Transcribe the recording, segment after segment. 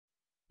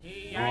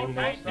Hi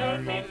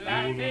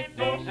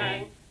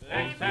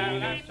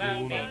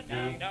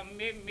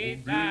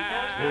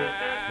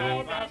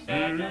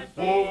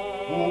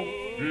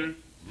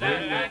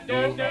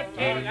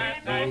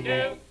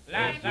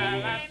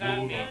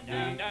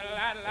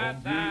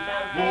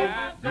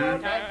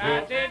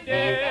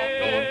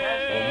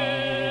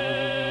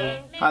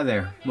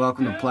there,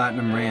 welcome to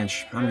Platinum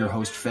Ranch. I'm your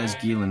host Fez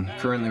Gielan,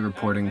 currently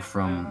reporting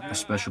from a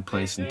special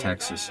place in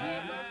Texas.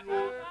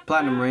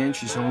 Platinum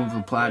Ranch is home of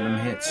the platinum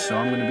hits, so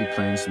I'm going to be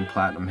playing some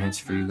platinum hits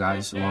for you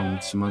guys, along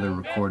with some other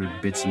recorded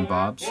bits and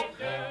bobs.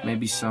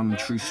 Maybe some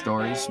true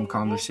stories, some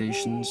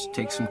conversations,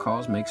 take some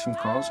calls, make some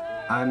calls.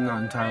 I'm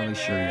not entirely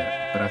sure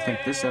yet, but I think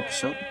this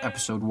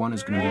episode 1,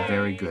 is going to be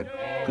very good.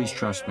 Please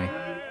trust me.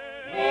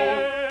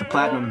 The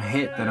platinum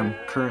hit that I'm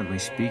currently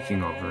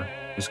speaking over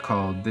is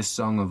called This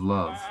Song of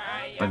Love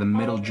by the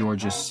Middle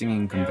Georgia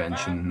Singing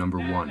Convention No.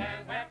 1.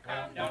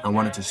 I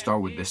wanted to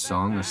start with this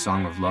song, A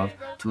Song of Love,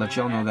 to let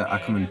y'all know that I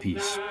come in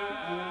peace.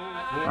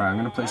 Alright, I'm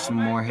going to play some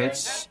more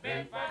hits,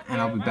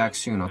 and I'll be back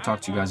soon. I'll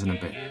talk to you guys in a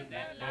bit.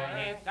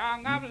 A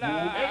song of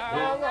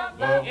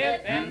love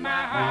is in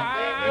my heart.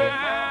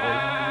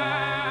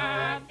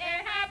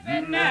 It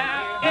happens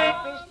now.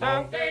 It's a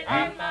song of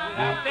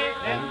love is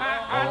in my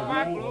heart.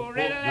 My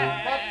glory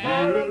land.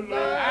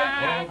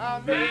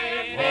 I'm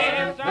ready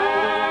to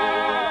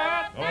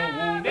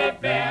the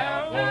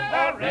bells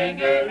are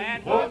ringing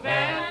and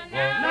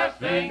Hosanna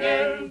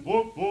singing.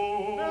 The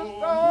song of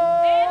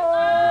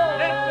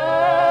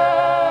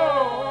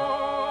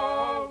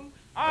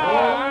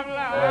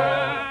love.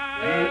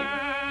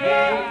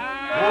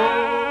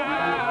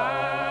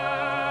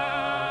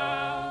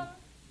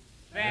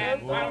 Sin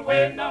one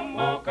way no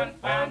more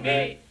confound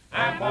me.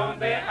 I'm on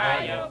the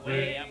higher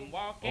way. I'm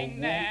walking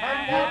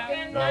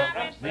now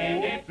from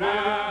sin to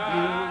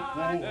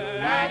cloud. The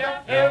light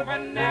of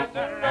heaven is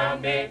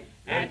around me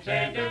and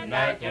changes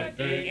night to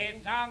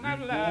day. A song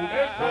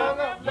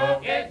of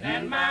love is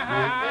in my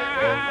heart.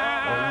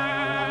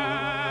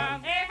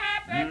 It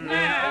happens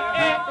now.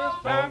 It's a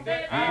song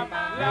of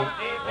love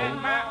is in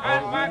my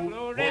heart. My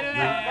glory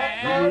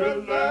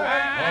land.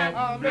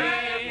 I'm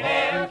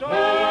ready to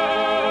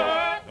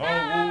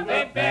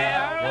the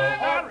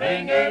bells are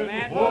ringing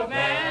and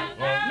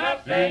Hosanna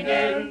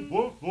singing.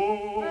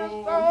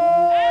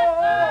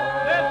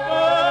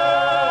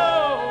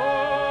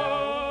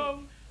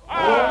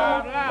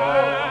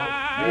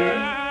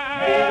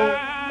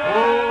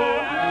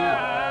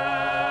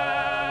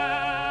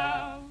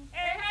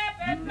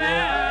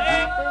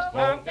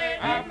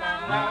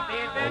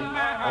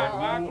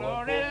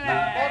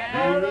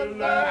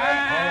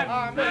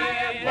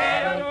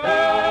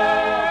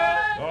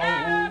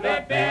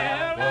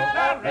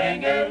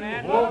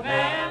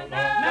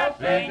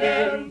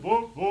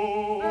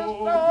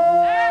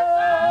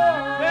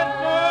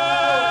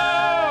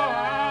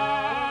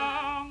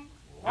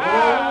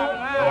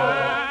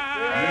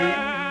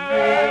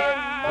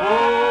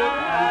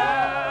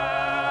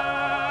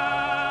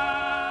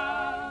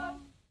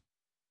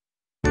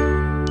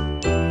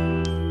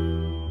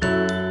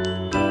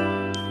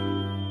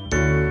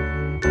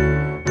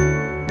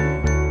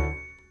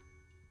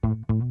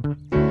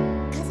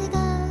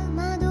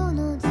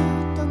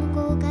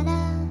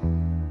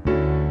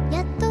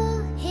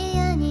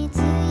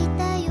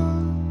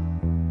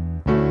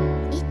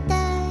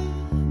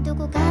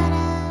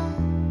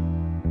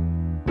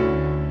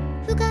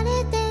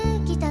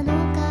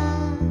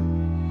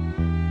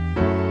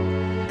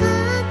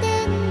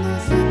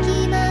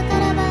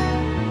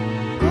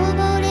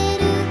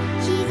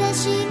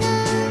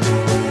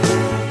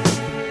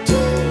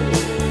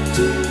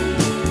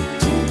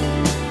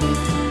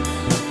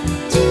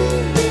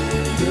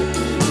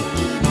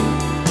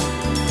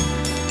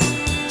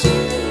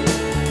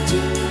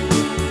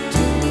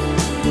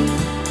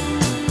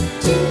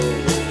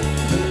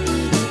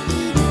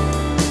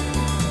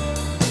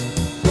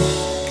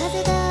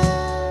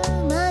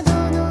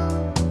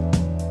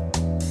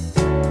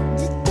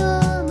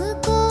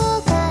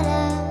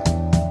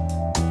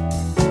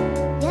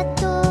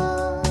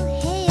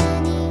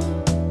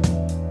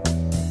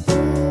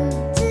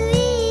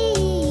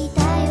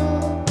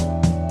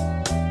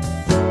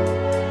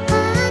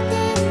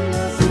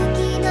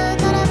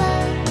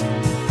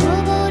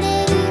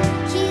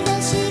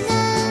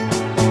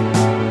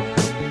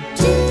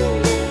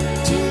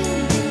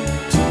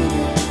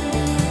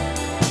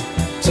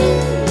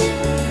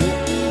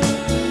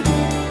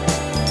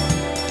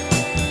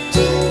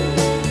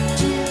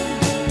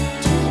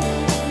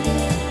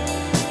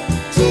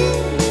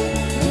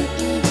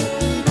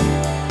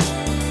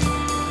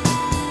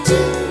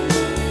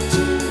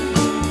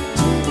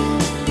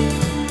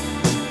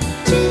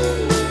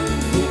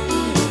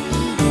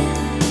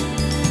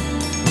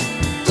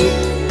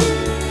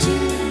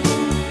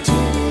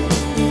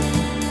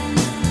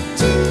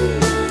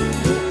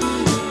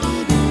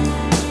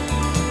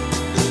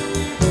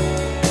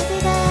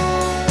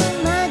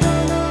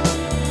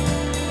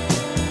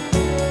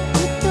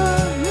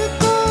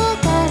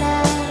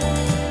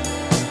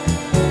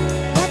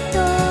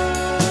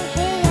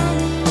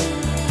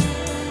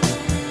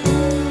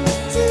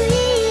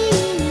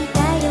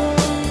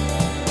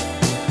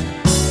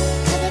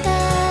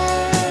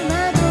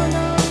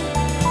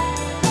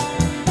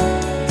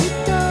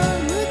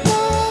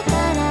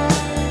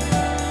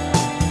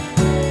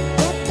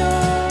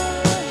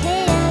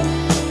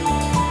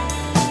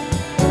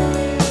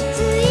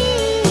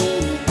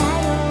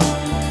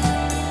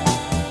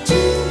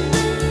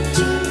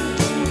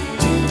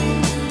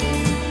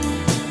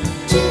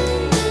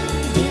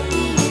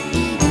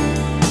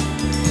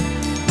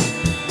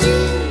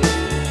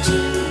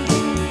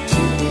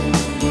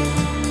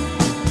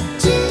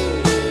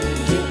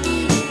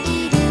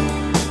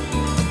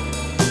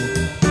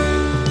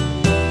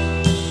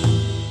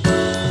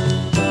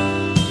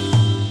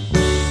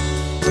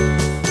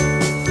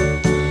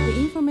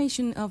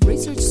 Division of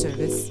Research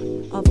Service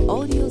of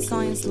Audio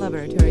Science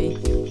Laboratory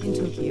in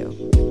Tokyo.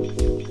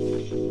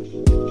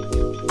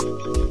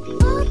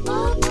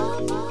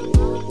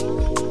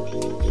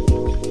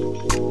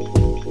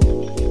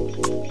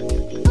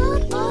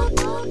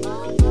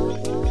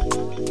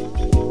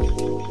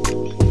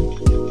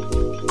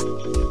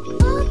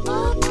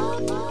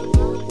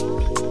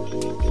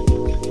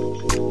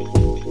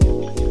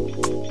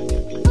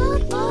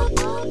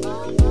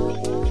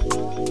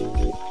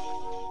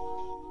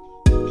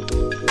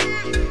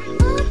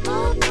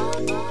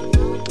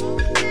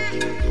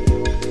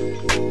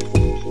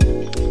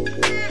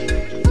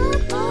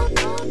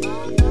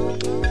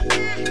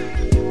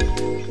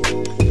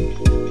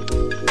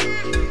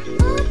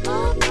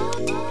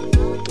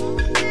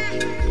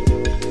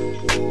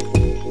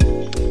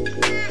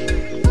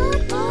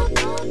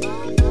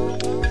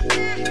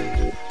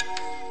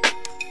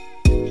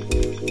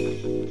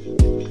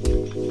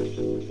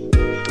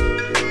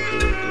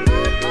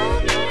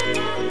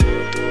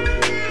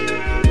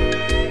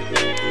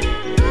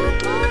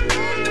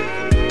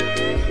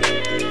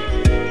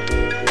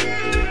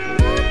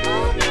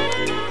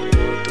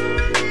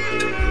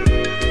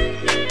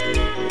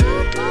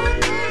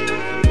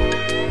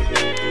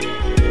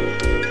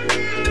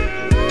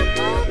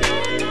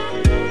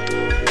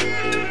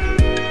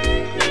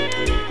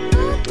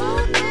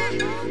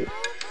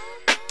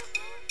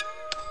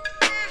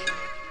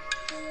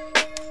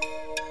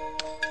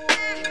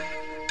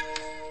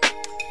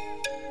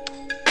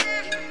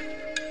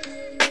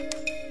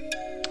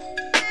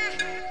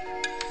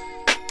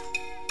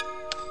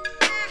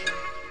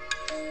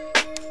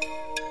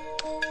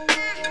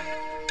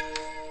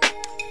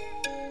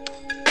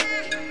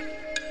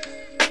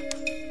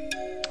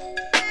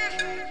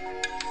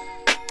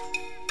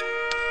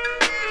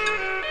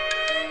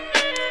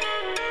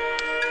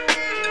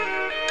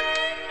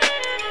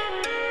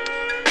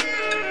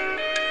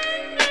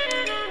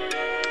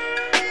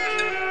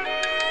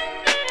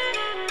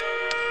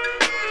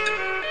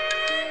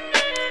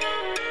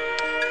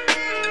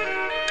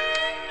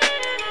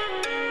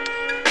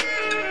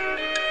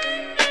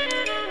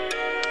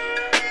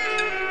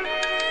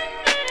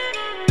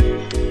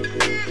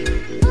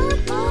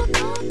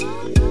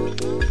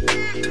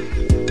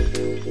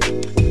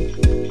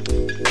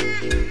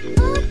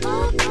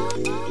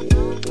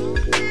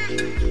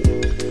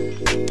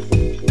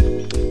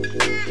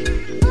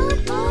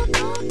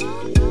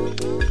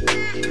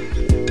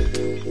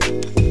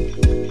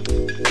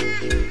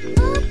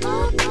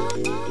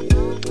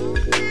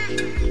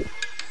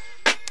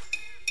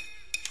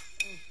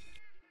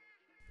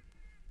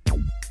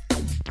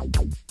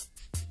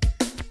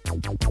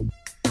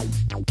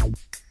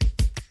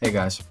 Hey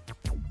guys.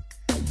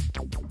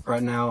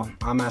 Right now,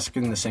 I'm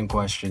asking the same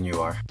question you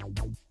are.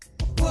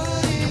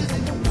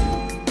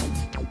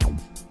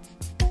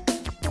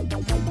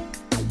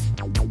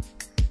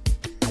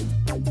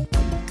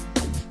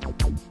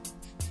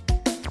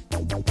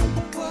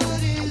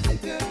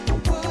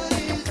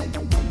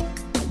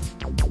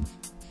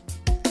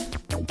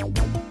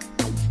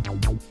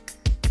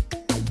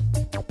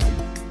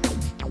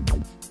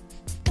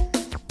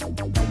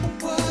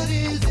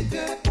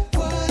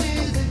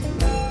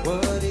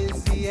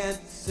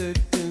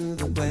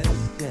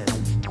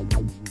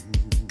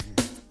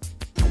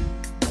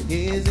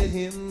 Is it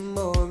him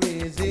or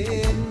is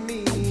it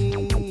me?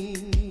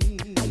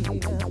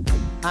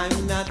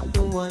 I'm not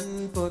the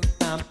one for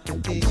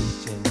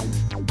competition.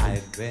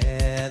 I'd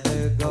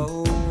rather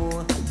go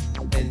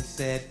and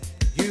set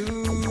you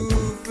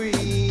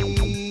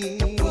free.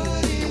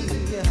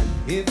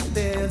 If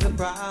there's a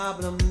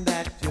problem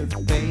that you're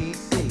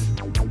facing,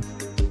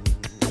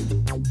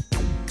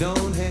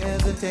 don't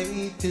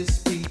hesitate to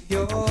speak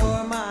your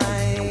mind.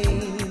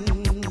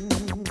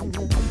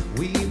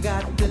 We've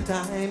got the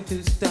time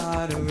to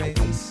start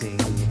erasing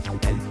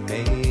and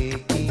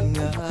making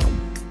up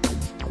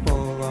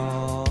for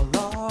all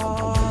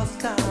lost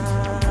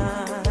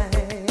time.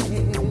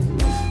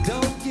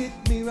 Don't get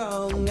me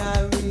wrong,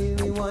 I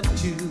really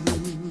want you,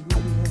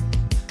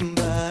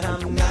 but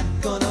I'm not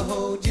gonna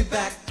hold you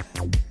back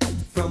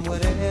from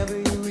whatever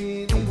you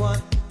really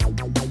want.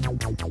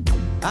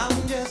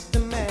 I'm just a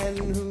man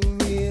who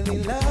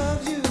really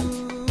loves you,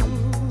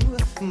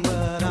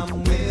 but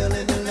I'm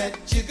willing to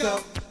let you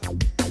go,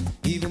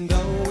 even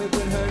though it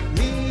would hurt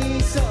me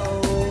so.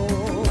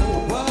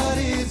 What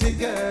is it,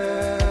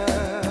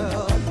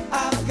 girl?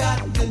 I've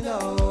got to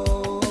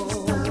know.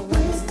 Stop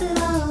wasting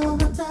all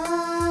my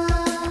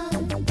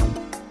time.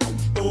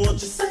 What you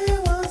say,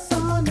 what's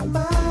on your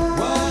mind?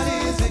 What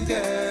is it,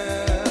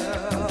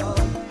 girl?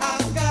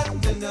 I've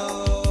got to know.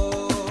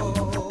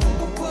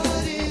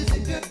 What is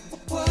it, girl?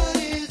 What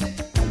is it?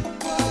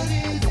 What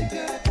is it,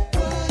 girl?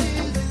 What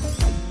is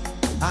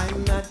it?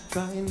 I'm not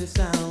trying to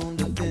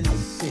sound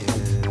offensive.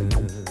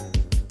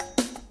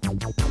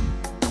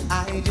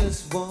 I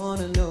just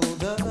wanna know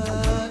the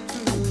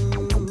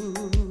truth.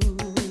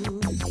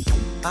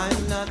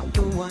 I'm not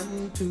the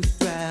one to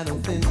straddle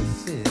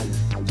fences.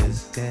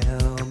 Just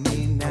tell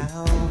me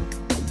now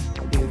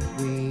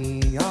if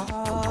we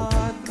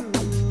are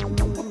through.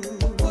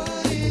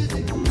 What is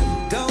it?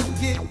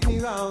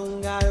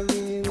 long I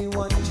really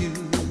want you.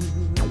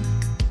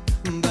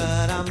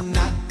 But I'm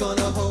not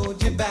gonna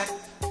hold you back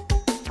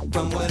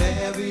from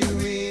whatever you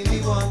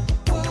really want.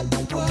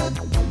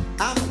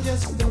 I'm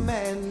just a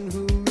man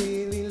who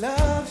really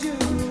loves you,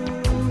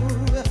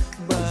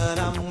 but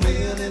I'm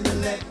willing to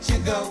let you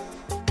go,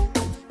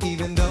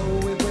 even though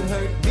it would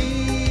hurt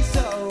me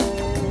so.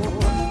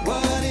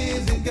 What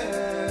is it,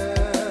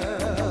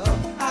 girl?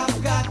 I've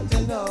got to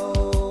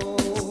know.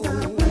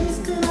 Stop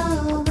wasting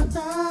all the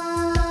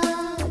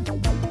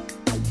time.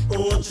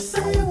 Won't you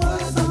say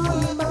what's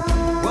on your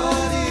mind?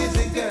 What is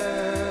it,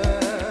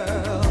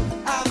 girl?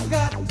 I've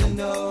got to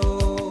know.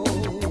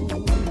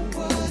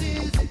 What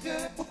is it,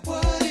 girl?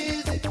 What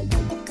is it?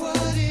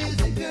 What is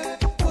it, girl?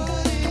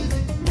 What is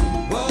it?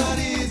 What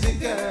is it,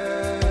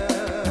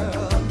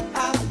 girl?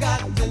 I've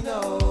got to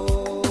know.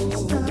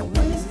 Stop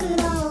wasting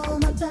all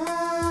my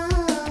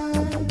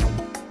time.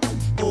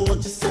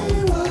 Won't you say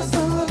what's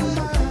on your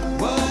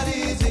mind? What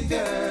is it,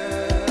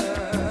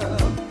 girl?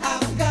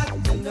 I've got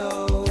to know.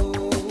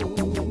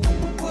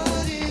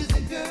 What is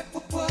it, girl?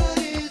 What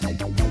is it?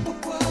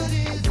 What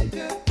is it,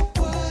 girl?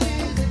 What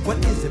is it? What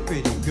is it,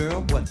 pretty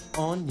girl? What's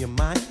on your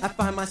mind? I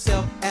find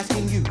myself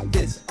asking you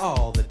this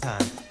all the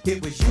time.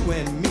 It was you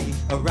and me,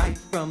 right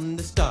from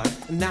the start.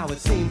 Now it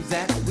seems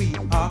that we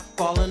are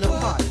falling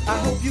apart. I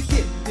hope you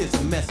get this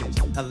message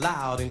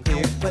loud and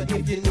clear. But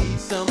if you need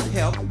some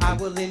help, I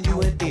will lend you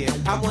an ear.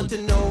 I want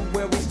to know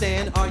where we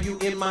stand. Are you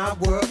in my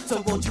world?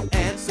 So won't you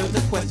answer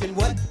the question?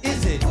 What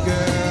is it,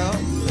 girl?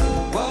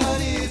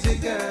 What is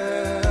it,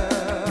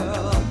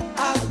 girl?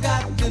 I've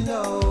got to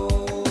know.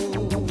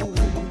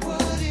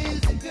 What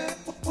is it, girl?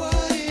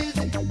 What is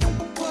it?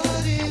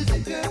 What is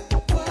it, girl?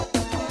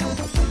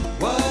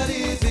 What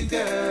is it,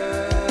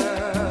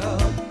 girl?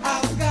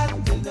 I've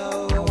got to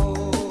know.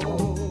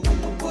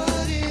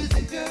 What is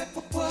it, girl?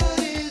 What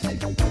is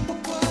it?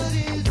 What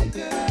is it,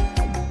 girl?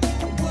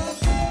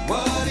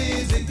 What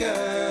is it,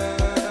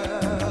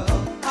 girl?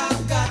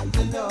 I've got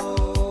to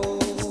know.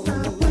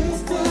 Stop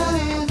wasting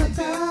all the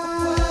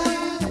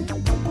time.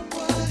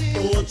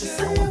 Won't you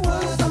say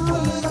what's on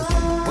your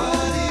mind?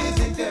 What is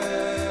it,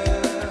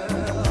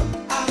 girl?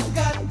 I've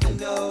got to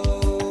know.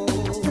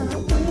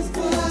 Stop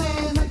wasting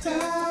all the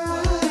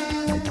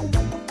time.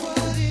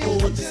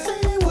 Won't you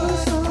say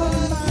what's on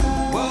your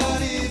mind?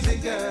 What is it,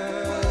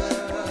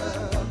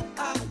 girl?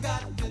 I've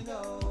got to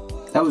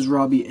know. That was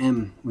Robbie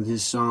M. with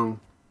his song,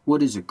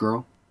 What Is It,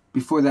 Girl?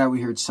 Before that,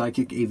 we heard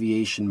Psychic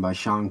Aviation by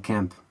Sean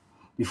Kemp.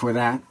 Before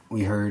that,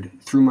 we heard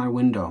Through My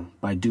Window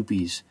by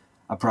Doopies,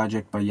 a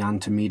project by Jan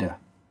Tamida.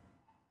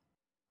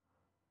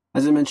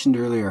 As I mentioned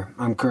earlier,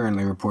 I'm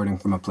currently reporting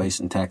from a place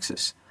in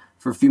Texas.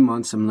 For a few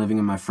months, I'm living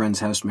in my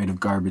friend's house made of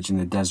garbage in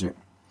the desert.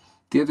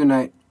 The other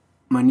night,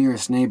 my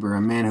nearest neighbor,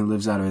 a man who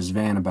lives out of his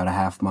van about a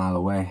half-mile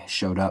away,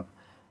 showed up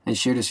and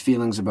shared his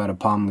feelings about a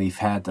palm leaf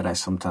hat that I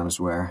sometimes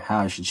wear, how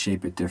I should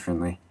shape it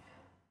differently.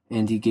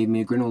 And he gave me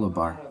a granola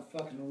bar. Out of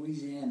fucking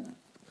Louisiana.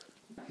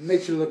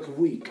 Makes you look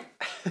weak.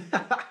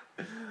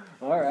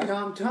 All You know,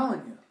 I'm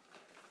telling you.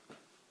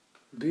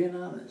 Being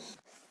honest.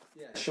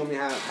 Yeah, show me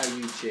how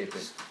you shape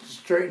it.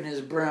 Straighten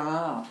his brim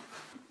out.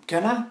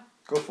 Can I?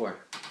 Go for it.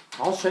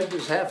 I'll shape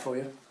this hat for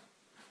you.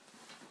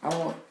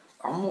 I'm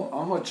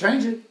gonna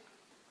change it.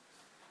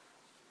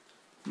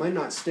 Might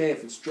not stay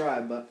if it's dry,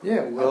 but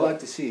Yeah, I'd well. like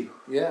to see.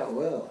 Yeah,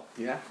 well.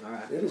 Yeah? All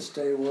right. It'll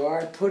stay where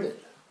I put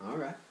it. All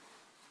right.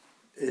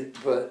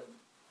 But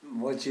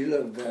what you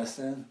look best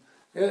in.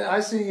 Yeah, I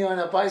seen you on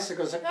a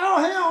bicycle. It's like,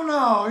 oh, hell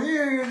no.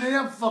 You ain't in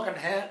that fucking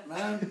hat,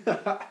 man.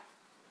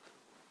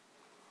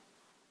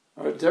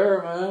 Right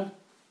there, man.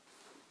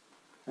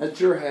 That's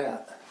your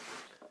hat.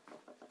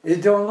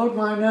 It don't look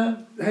like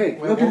that. Hey,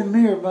 Wait, look in what? the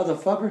mirror,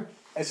 motherfucker.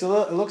 It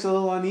looks a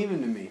little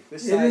uneven to me.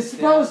 This It side is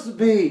supposed to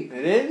be.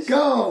 It is?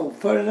 Go,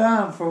 put it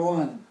on for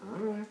one. All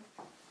right.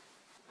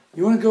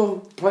 You want to go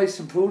play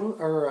some poodle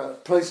or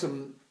play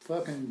some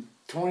fucking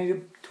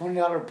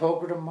 $20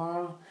 poker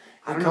tomorrow?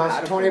 I It don't know how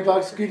costs to $20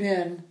 play to get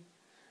in.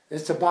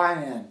 It's a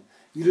buy-in.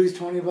 You lose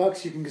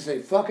 $20, you can say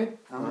fuck it,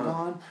 I'm Uh-huh.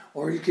 gone,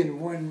 or you can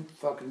win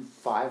fucking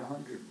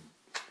 $500.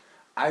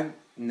 I've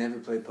never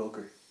played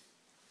poker.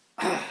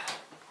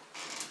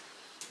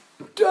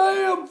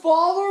 Damn,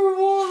 father,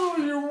 what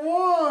you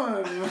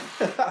won?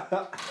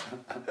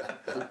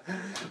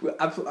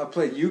 I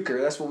played euchre.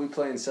 That's what we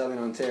play in Southern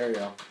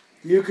Ontario.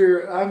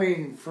 Euchre, I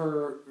mean,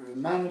 for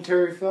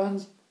monetary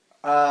funds.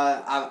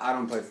 I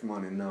don't play for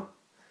money, no.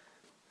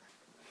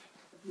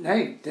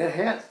 Hey, that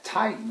hat's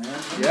tight, man.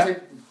 Yeah?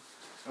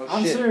 Oh,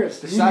 I'm shit. serious.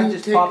 The You side need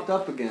just to popped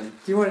up again.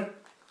 Do you want?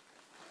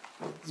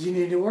 You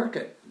need to work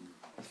it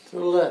to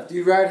the left.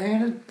 You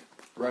right-handed?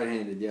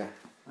 Right-handed, yeah.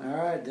 All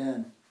right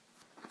then.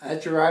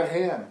 That's your right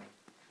hand.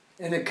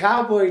 In the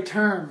cowboy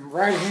term,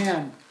 right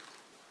hand.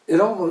 They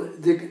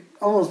can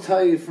almost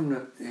tell you from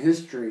the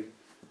history.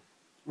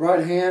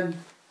 Right hand,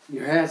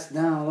 your hat's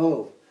down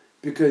low,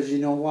 because you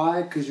know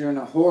why? Because you're in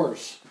a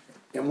horse,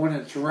 and when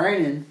it's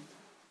raining,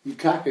 you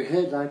cock your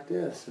head like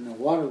this, and the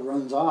water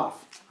runs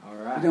off. All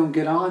right. It don't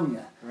get on you.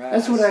 Right,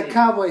 That's what I that see.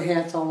 cowboy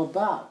hat's all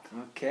about.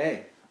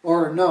 Okay.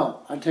 Or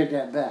no, I take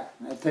that back.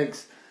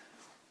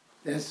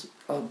 It's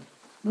a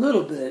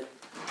little bit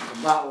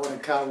about what a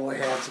cowboy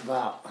hat's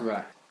about.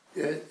 Right.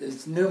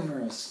 It's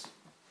numerous.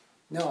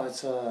 No,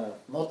 it's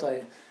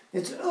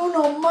it's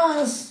uno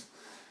más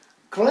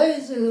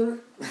crazy.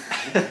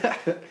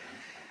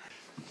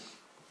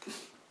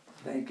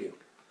 Thank you.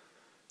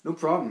 No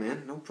problem,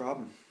 man. No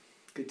problem.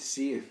 Good to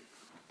see you.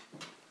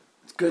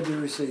 It's good to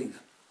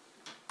receive.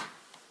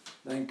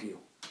 Thank you.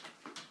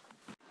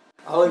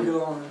 I'll leave you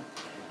alone.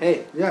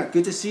 Hey, yeah,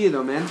 good to see you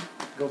though, man.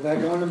 Go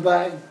back on the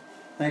bag.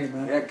 Thank you,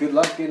 man. Yeah, good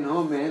luck getting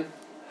home, man.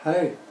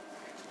 Hey,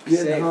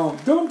 getting Safe. home.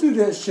 Don't do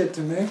that shit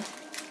to me.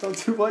 Don't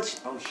too much.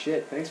 Oh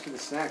shit, thanks for the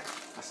snack.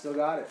 I still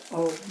got it.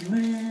 Oh,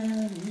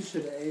 man, you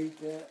should have ate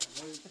that.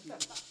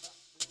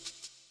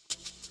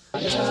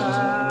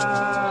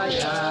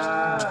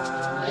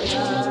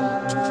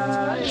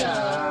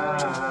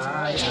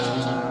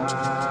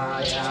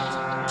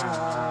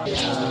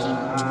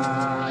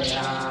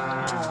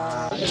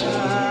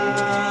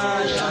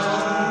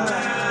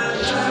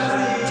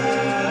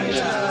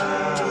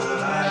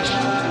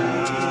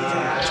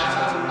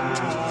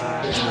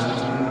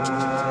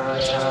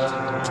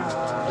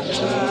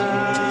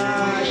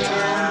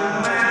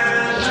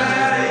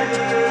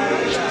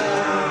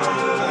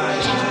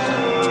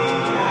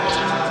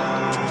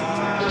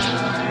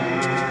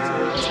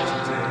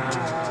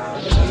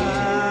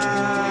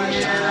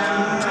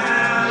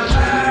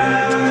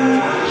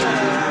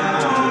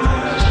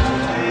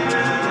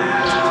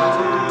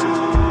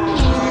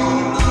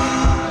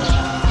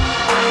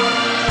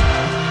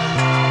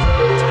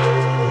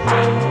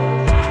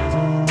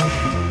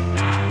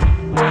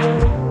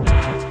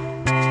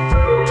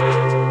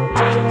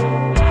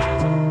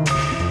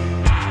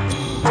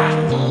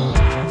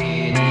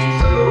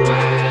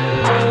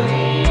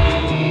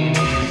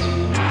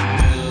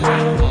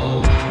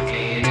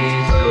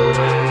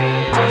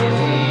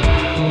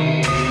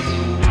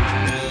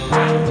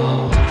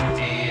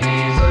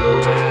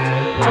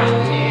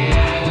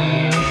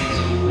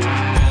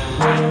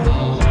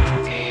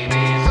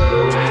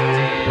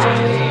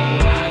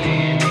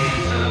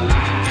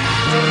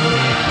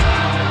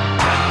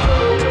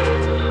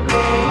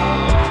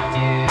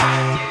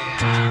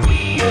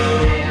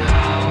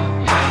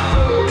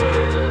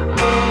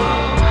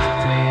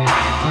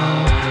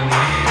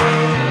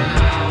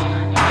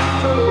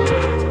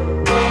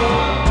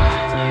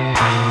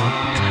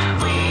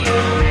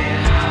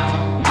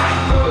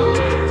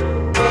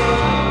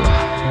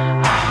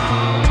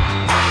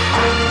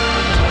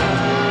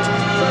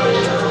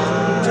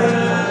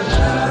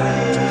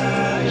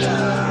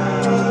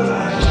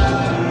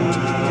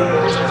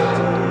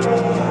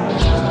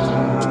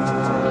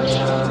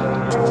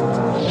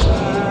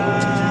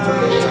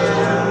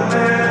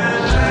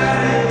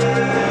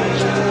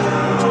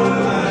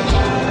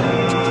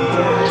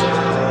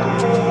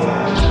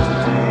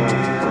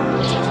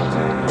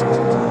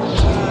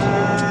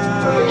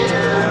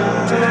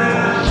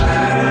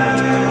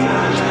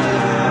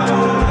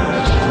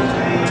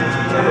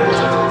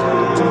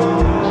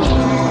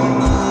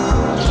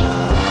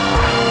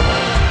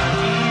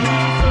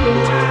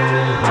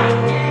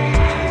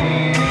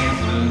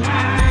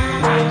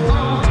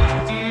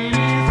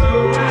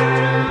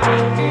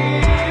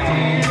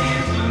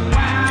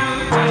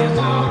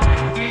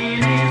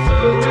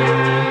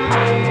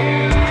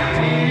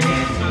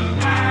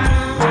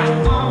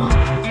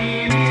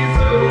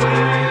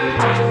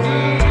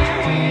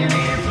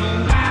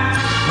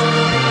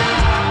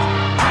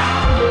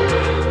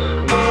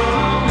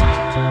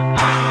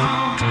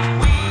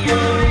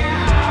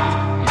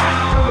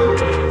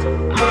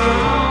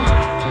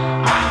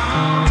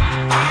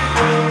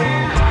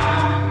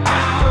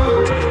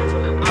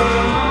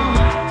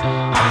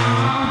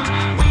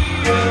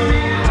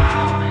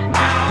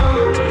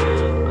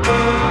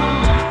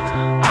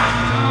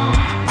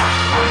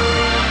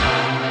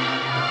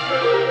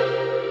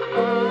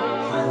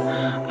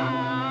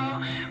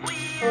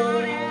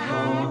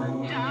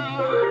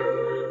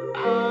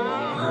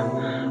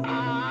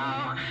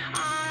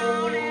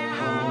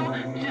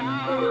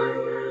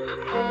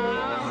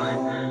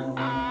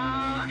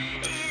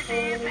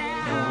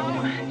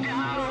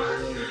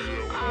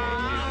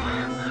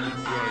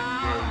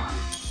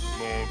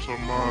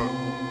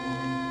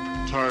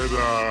 Tight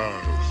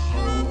eyes.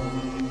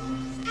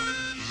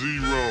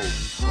 Zero.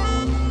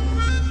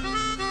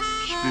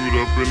 Screwed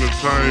up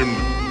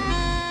entertainment.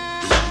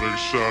 Make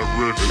shot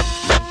records.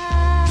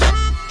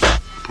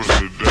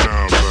 Putting it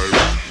down, baby.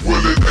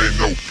 Well, it ain't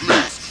no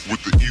flex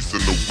with the east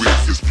and the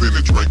west. It's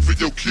plenty drink for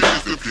your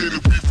kids and plenty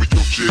beef for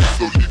your chicks.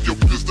 So leave your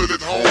pistol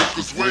at home,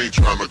 cause we ain't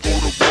tryna go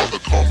to war. The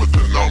common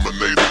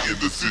denominator in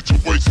the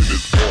situation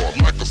is war.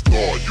 Like a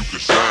star, you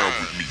can shine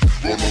with me.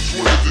 Roll on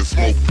 20s and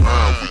smoke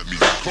pine with me.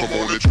 Come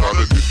on and try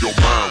to lift your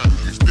mind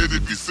with me. Steady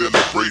be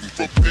celebrating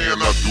from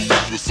paying our dues.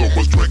 With so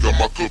much drink on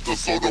my cup, the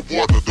soda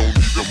water don't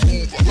even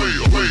move.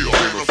 Player,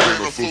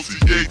 fan,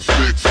 associate,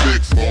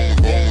 fix, bone,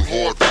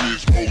 hard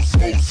fish, most,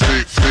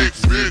 six,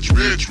 bitch.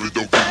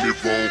 Don't get me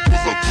wrong,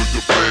 cause I'm quick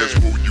to flash.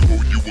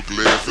 Hold you a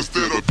glass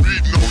instead of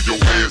beating on your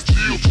ass.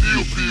 Chill,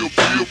 peel,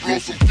 blow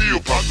some peel,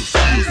 pop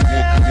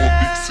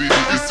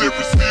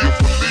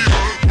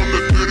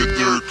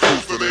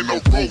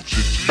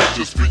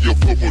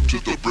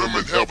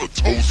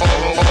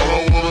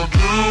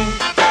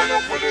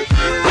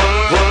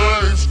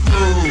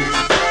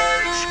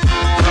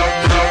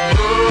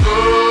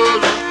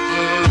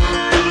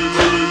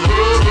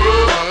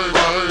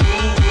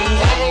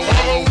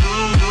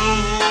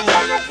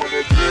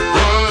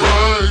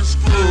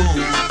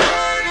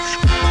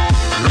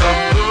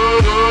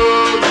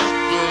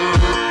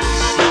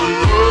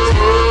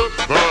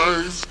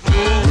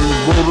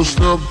wanna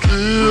step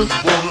in,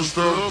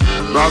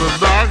 not a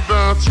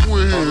knock-down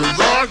twin.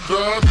 Oh,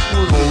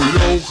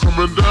 yo,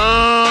 coming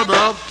down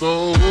after,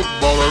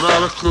 ballin'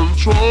 out of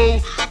control.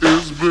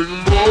 It's Big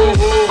Mo.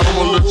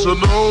 I'ma let you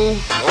know.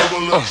 I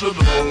done left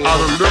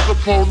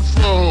the on the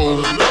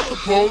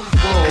floor.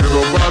 Ain't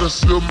nobody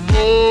see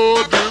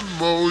more than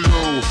Mo,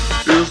 yo.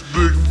 It's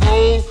Big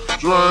Mo,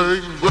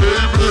 drink,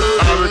 baby.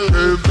 I done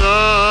came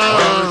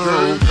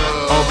down.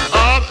 I'm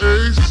out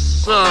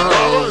A-side.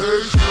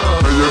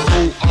 And you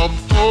know I'm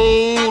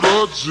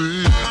old G.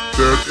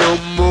 That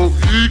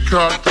M.O.E.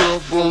 cocked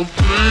up on 3.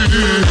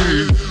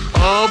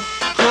 I'm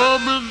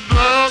coming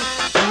down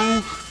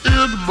through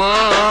in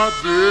my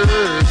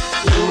day.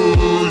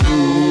 Ooh,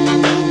 you.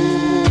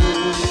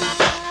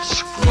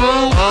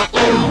 Screw up,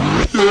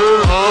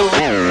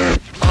 yeah.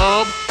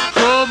 I'm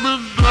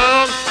coming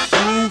down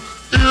through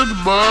in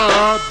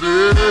my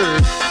day.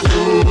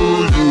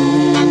 Ooh, you.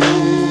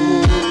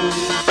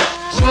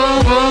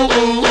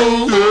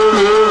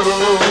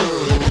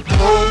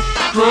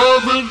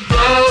 Coming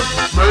down,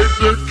 make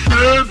the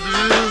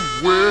candy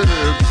wet.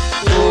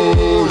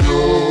 Oh, yo.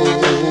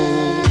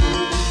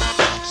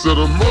 Said a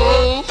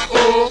Mo,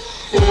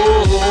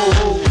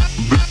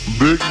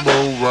 Big Mo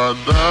right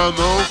down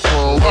on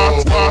phone.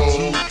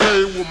 Y2K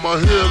with my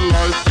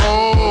headlights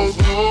on.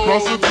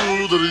 Crossing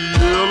through the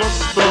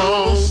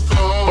Yellowstone.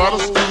 About to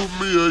scoop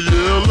me a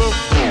yellow.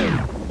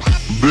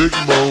 Big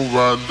Mo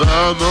right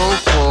down on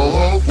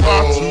phone.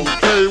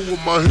 Y2K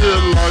with my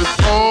headlights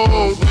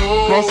on.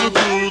 Crossing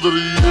through the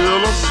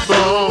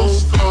Yellowstone.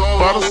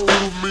 About to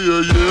scoop me a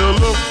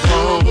yellow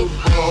phone.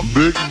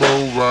 Big Mo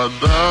right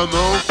down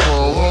on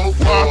phone.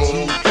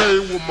 Y2K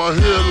with my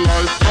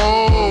headlights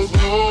on.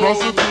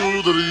 Crossing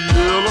through the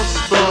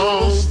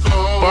Yellowstone.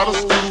 About to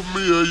scoop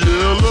me a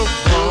yellow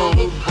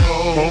phone.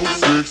 Phone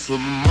 6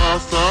 on my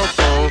cell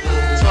phone.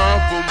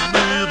 Time for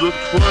me to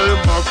claim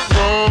my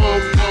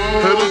throne.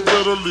 Haters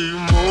better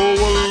leave Mo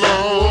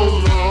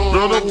alone.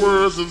 Better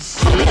words and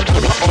sing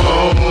the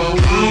song.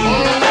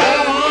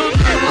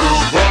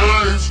 It's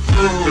vice,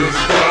 it's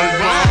like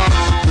my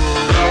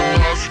school. Got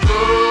my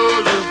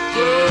study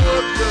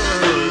third.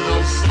 Straight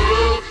up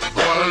stuff,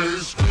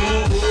 vice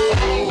school.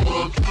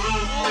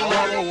 All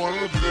I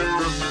wanna do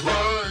is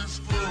vice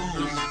school.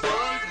 It's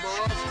like my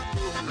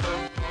school.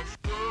 Got my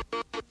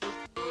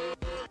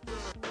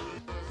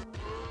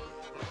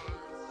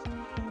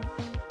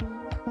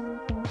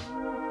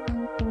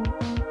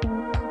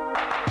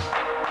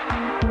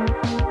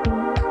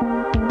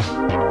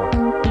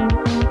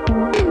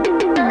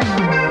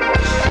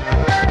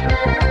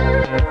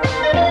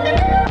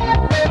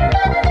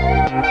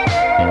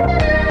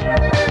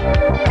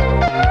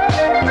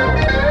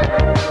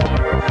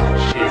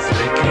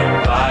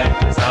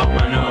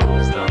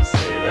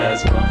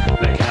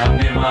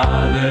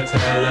the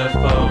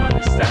telephone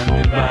is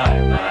standing by.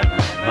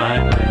 My,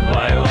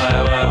 why?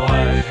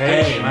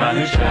 Hey,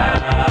 my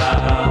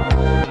child.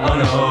 Oh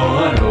no.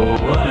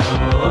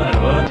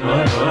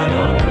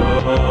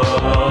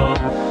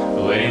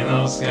 We ain't no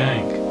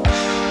skank.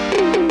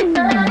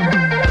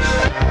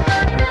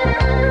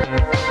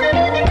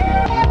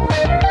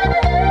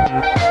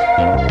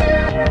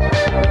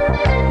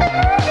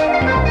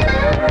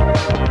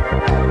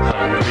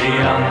 Hungry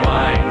on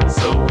wine,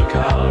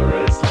 supercar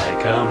is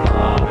like a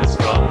mom is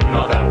from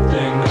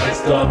Northampton,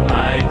 Christ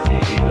Almighty,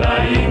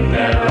 lying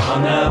there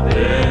on a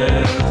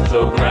bed. So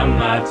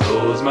grandma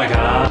tows my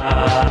car.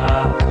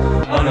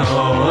 Oh no.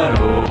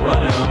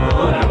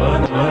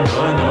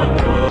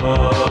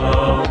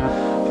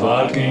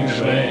 Fucking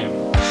shame.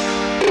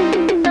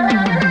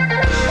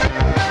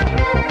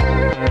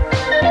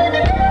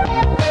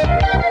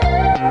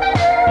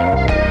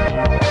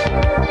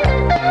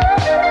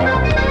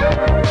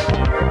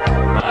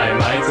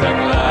 My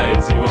tongue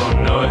lies, you won't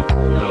know it.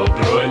 No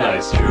droid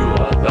lies true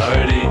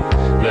authority.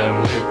 Them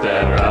with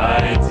that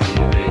right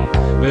TV.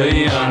 But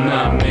you're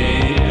not me,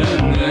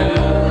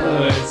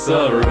 no, it's a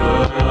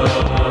rule.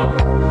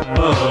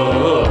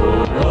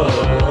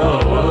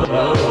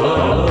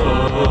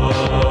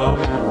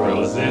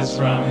 Roses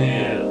from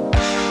here.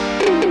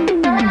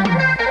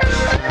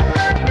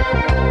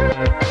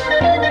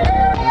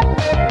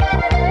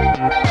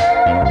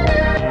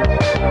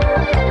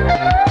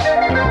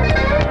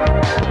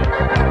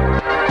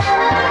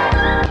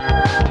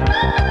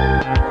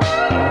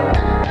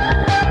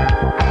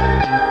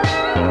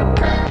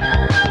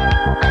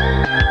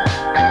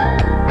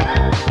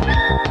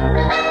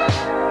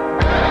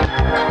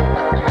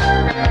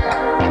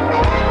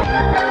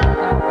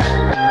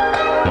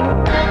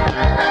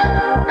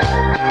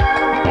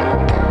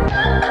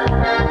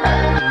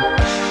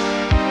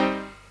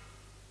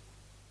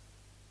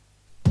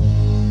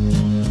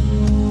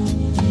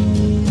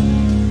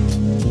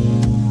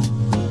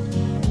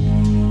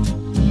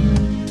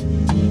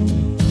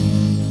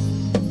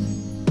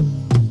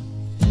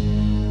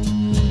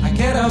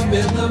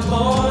 In the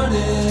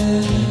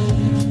morning,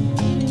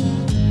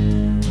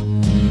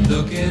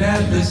 looking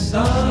at the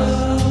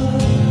sun,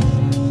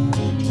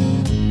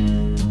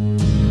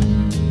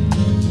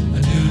 a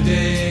new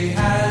day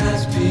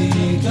has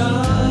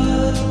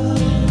begun.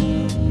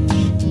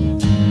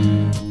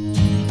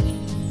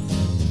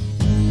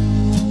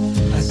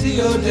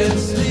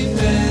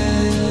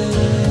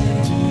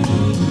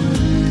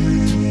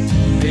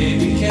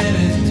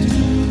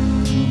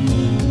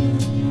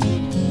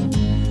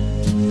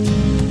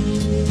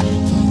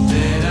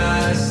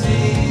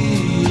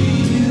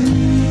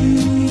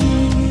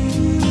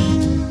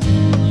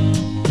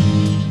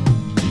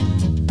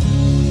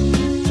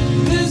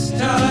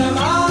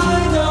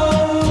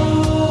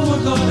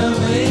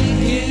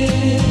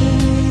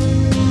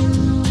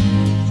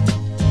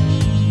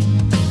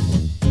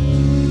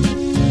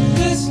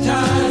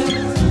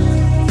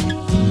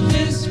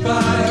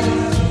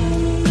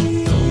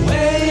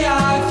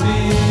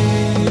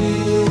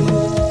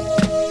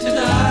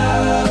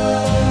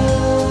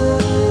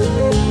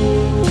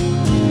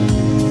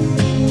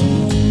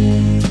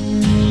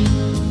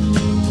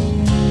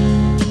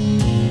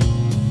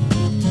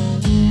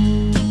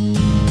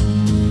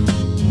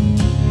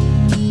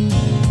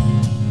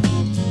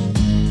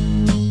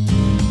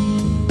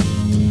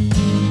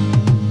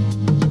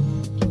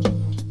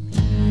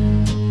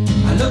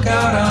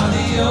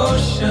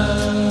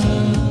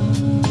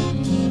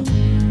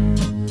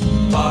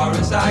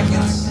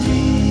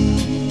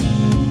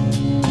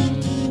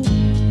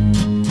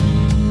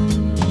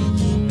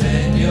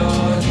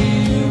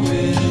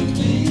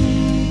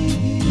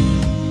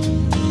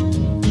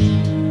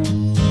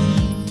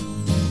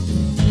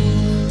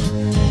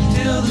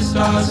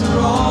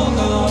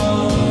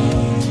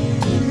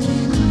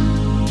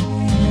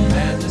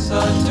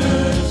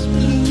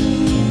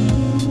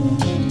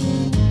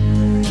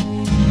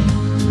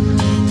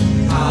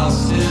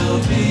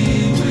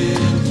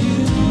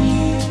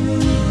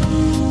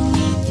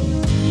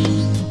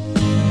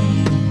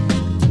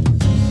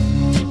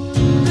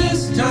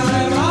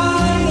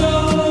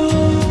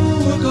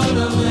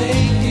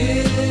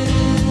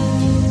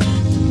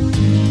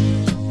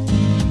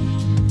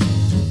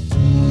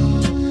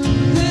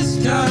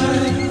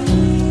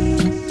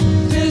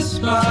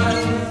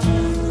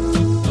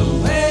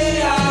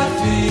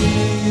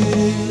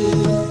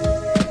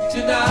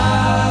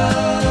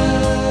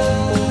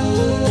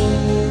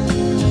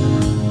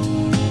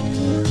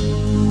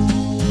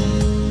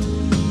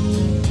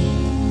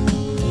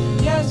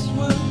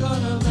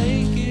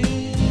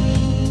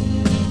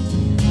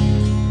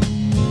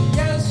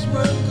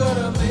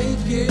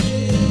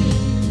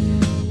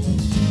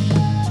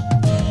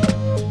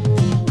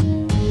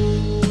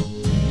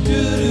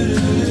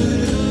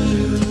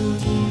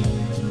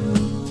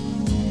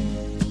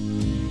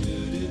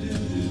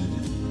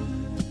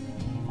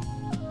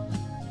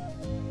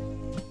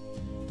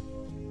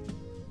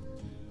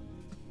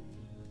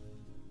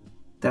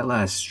 That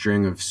last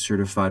string of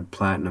certified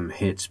platinum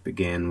hits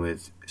began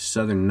with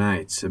Southern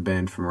Nights, a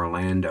band from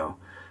Orlando,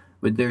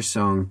 with their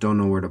song Don't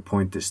Know Where to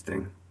Point This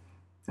Thing.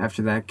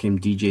 After that came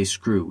DJ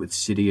Screw with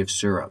City of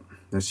Syrup,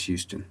 that's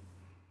Houston.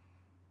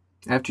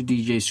 After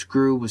DJ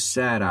Screw was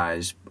Sad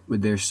Eyes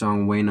with their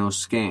song Wayno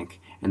Skank,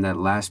 and that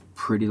last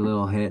pretty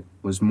little hit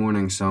was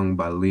Morning Song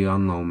by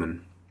Leon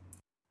Lohman.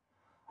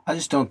 I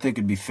just don't think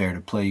it'd be fair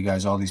to play you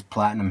guys all these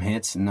platinum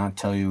hits and not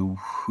tell you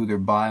who they're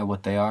by,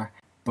 what they are.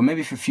 But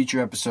maybe for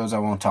future episodes I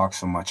won't talk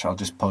so much. I'll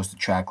just post a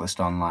track list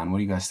online. What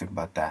do you guys think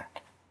about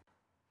that?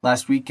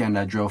 Last weekend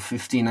I drove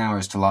 15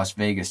 hours to Las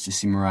Vegas to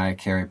see Mariah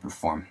Carey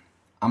perform.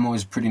 I'm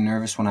always pretty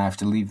nervous when I have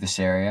to leave this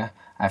area.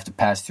 I have to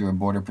pass through a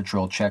border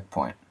patrol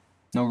checkpoint.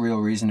 No real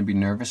reason to be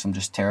nervous, I'm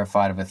just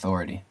terrified of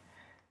authority.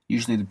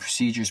 Usually the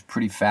procedure's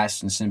pretty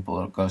fast and simple.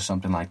 It'll go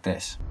something like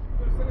this.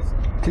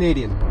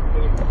 Canadian.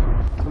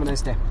 Have a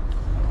nice day.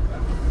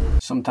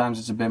 Sometimes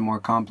it's a bit more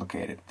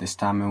complicated. This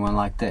time it went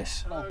like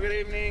this. Good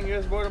evening,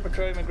 U.S. Border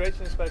Patrol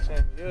Immigration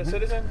Inspection. You're a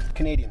citizen?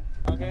 Canadian.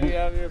 Okay, you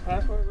have your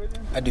passport with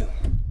you? I do.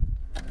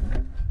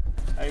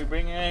 Are you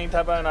bringing any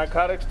type of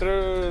narcotics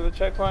through the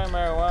checkpoint?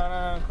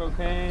 Marijuana,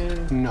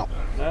 cocaine? No.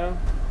 No?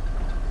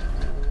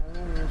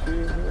 Let me see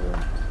here.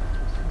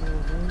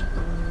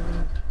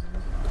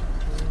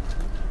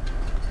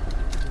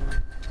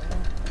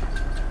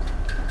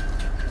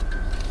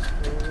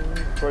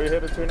 Where are you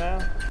headed to now?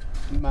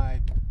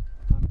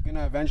 I'm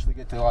gonna eventually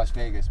get to Las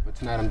Vegas, but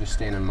tonight I'm just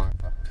staying in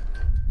Marfa.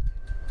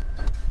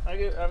 Thank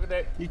you. Have a good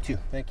day. You too.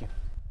 Thank you.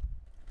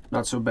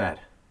 Not so bad.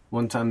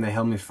 One time they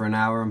held me for an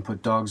hour and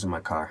put dogs in my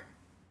car.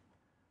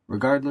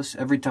 Regardless,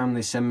 every time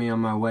they send me on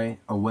my way,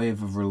 a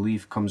wave of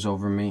relief comes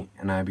over me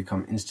and I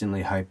become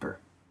instantly hyper.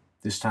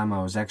 This time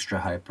I was extra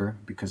hyper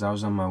because I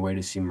was on my way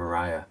to see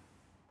Mariah.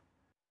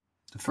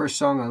 The first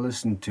song I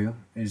listened to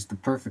is the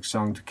perfect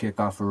song to kick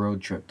off a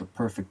road trip, the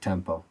perfect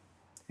tempo.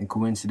 And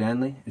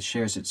coincidentally, it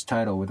shares its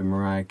title with a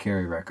Mariah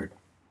Carey record.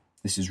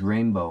 This is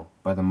Rainbow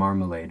by The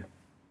Marmalade.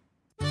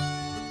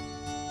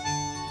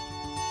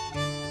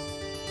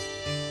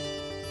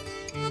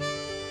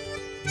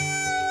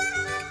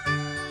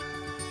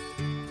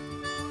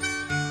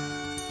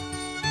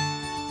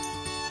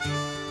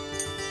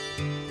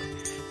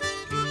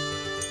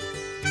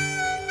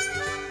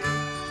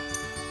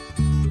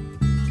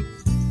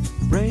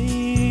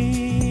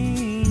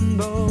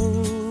 Rainbow,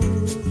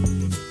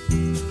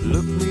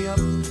 look me up,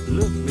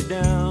 look me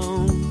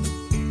down.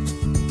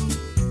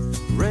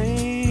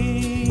 Rainbow,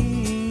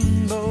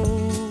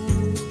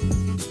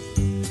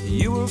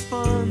 you were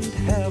fun to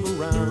have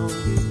around.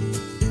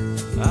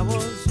 I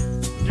was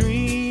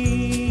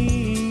dreaming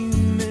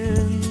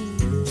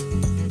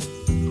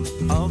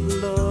of the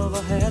love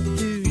I had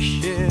to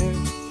share.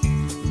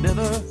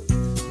 Never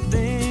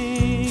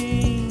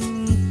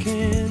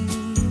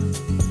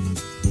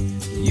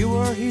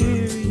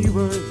here, you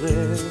were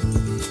there.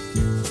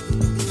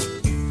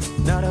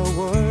 Not a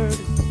word,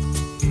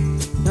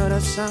 not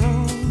a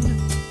sound.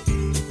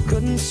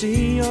 Couldn't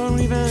see or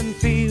even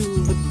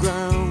feel the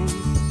ground.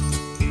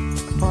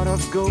 A pot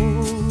of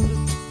gold,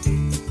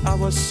 I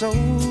was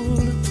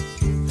sold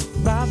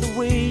by the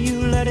way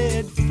you let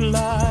it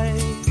fly.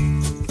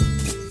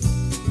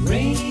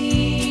 Rainbow,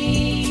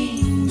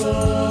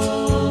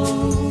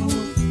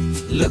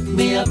 look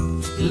me up,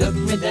 look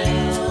me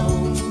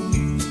down.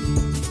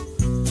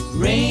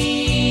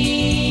 Rainbow,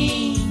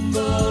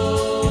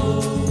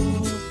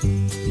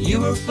 you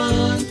were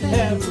fun to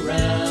have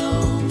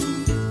around.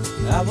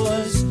 I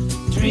was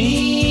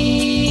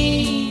dreaming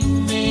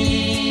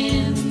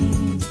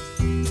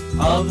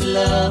of the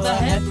love I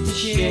had to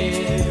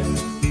share.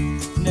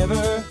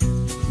 Never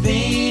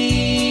thinking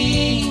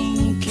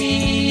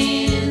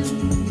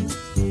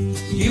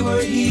you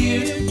were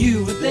here,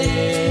 you were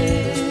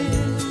there.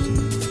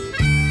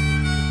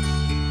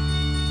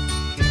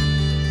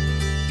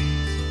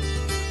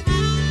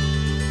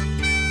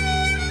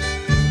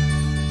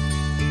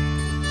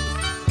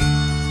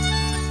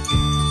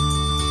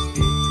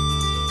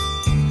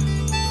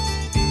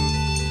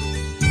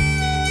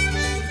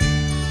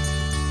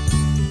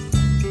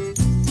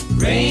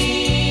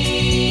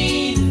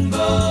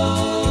 Rainbow,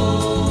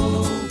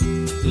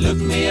 look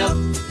me up,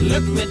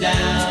 look me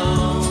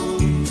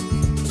down.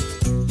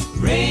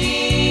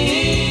 Rainbow,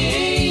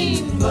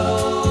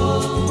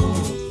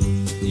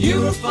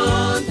 you were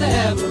fun to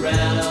have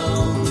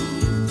around.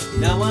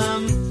 Now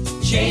I'm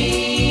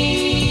changing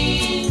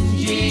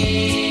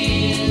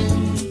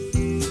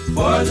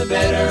for the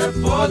better,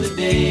 for the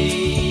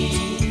day.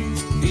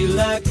 Feel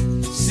like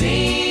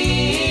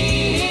singing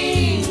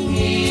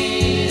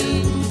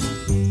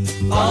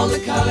all the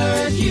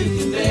colors you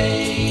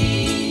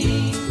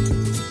convey.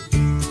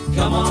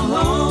 Come on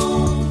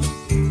home,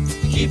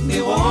 keep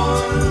me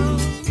warm,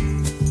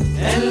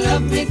 and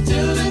love me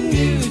till the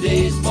new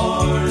day's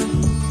born.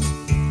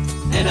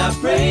 And I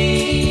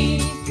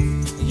pray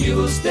you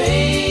will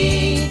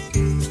stay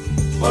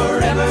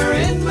forever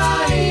in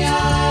my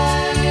eyes.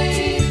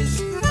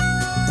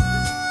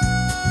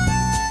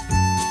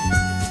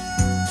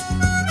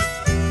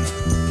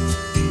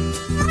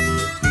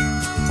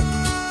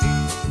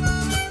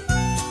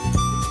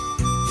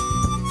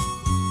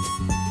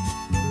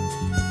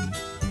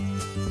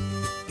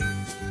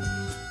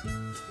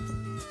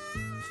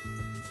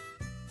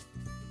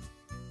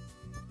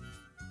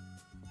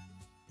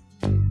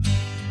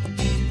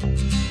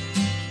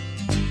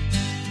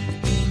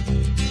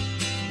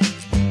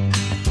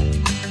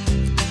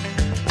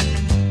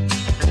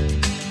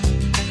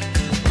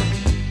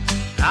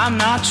 I'm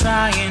not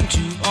trying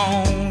to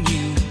own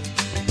you.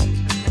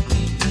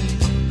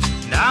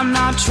 And I'm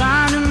not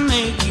trying to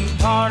make you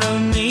part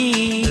of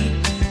me.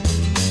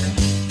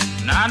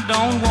 And I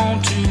don't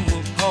want to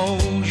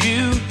oppose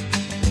you.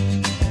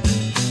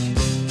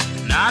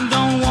 And I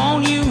don't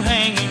want you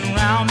hanging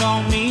around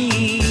on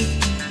me.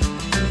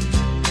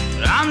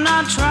 But I'm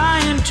not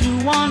trying to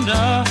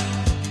wonder.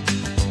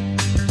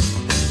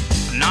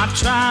 I'm not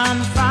trying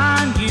to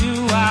find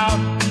you out.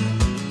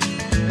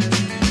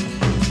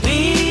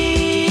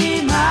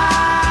 Be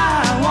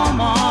my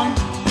woman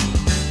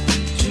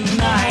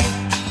tonight.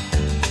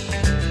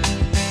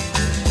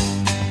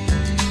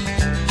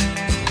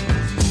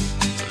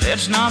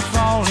 Let's not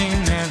fall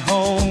in that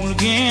hole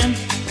again.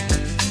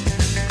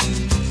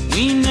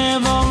 We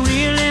never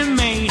really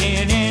made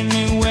it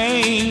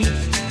anyway.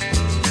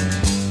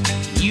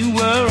 You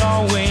were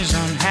always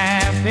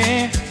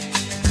unhappy,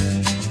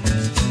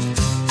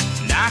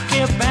 and I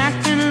kept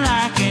acting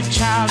like a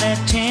child at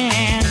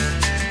 10.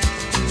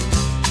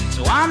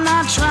 So I'm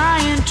not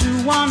trying to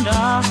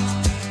wonder.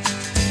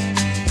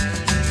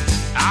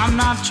 I'm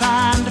not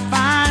trying to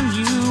find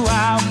you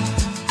out.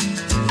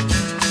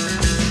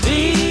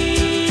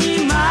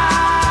 Be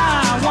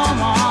my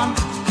woman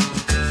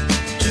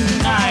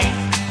tonight.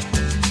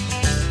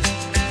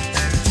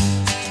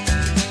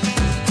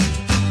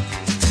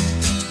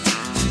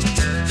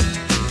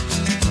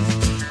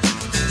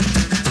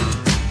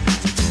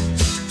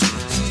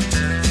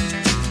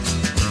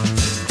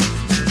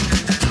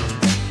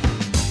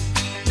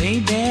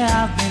 Baby,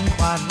 I've been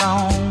quite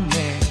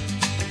lonely.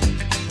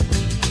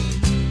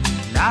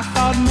 And I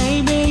thought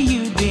maybe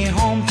you'd be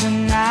home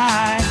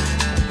tonight.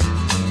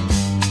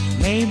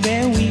 Maybe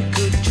we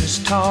could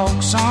just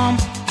talk some.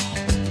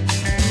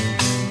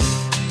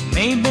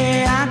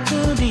 Maybe I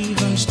could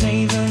even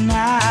stay the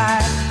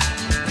night.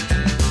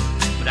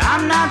 But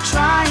I'm not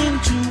trying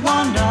to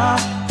wonder.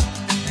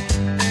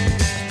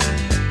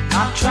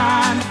 Not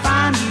trying to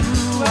find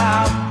you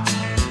out.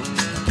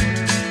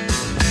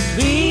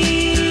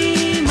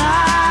 Be my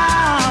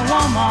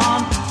woman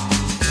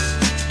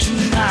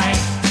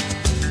tonight.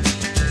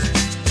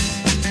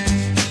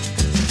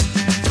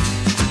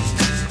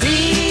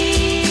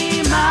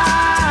 Be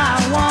my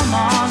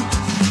woman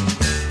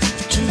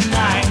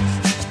tonight.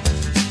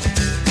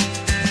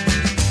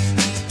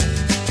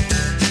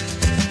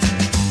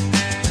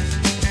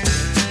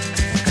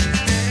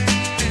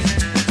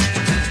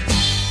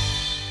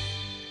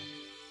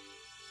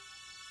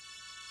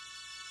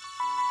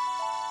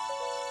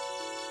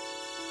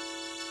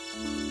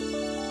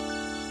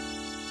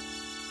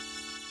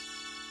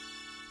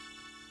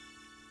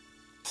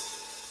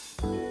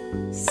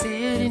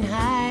 Sitting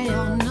high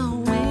on the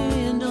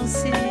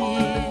windowsill,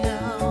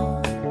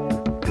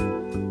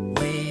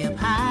 way up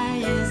high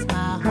is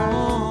my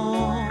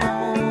home.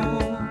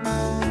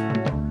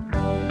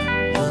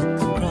 Look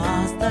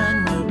across the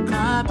new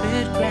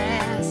carpet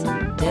grass,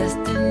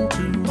 destined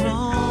to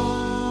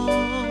roam.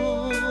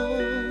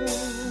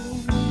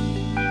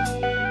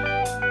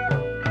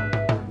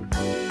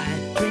 I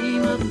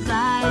dream of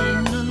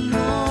flying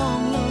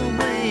along the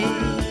way,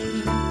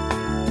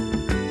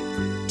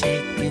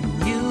 taking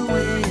you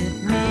with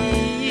me,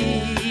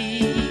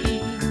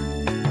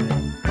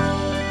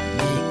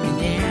 make an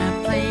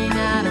airplane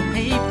out of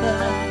paper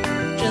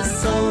just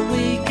so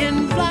we can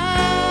fly,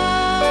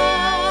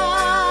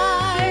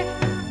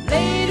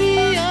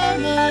 lady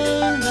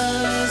among the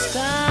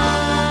stars.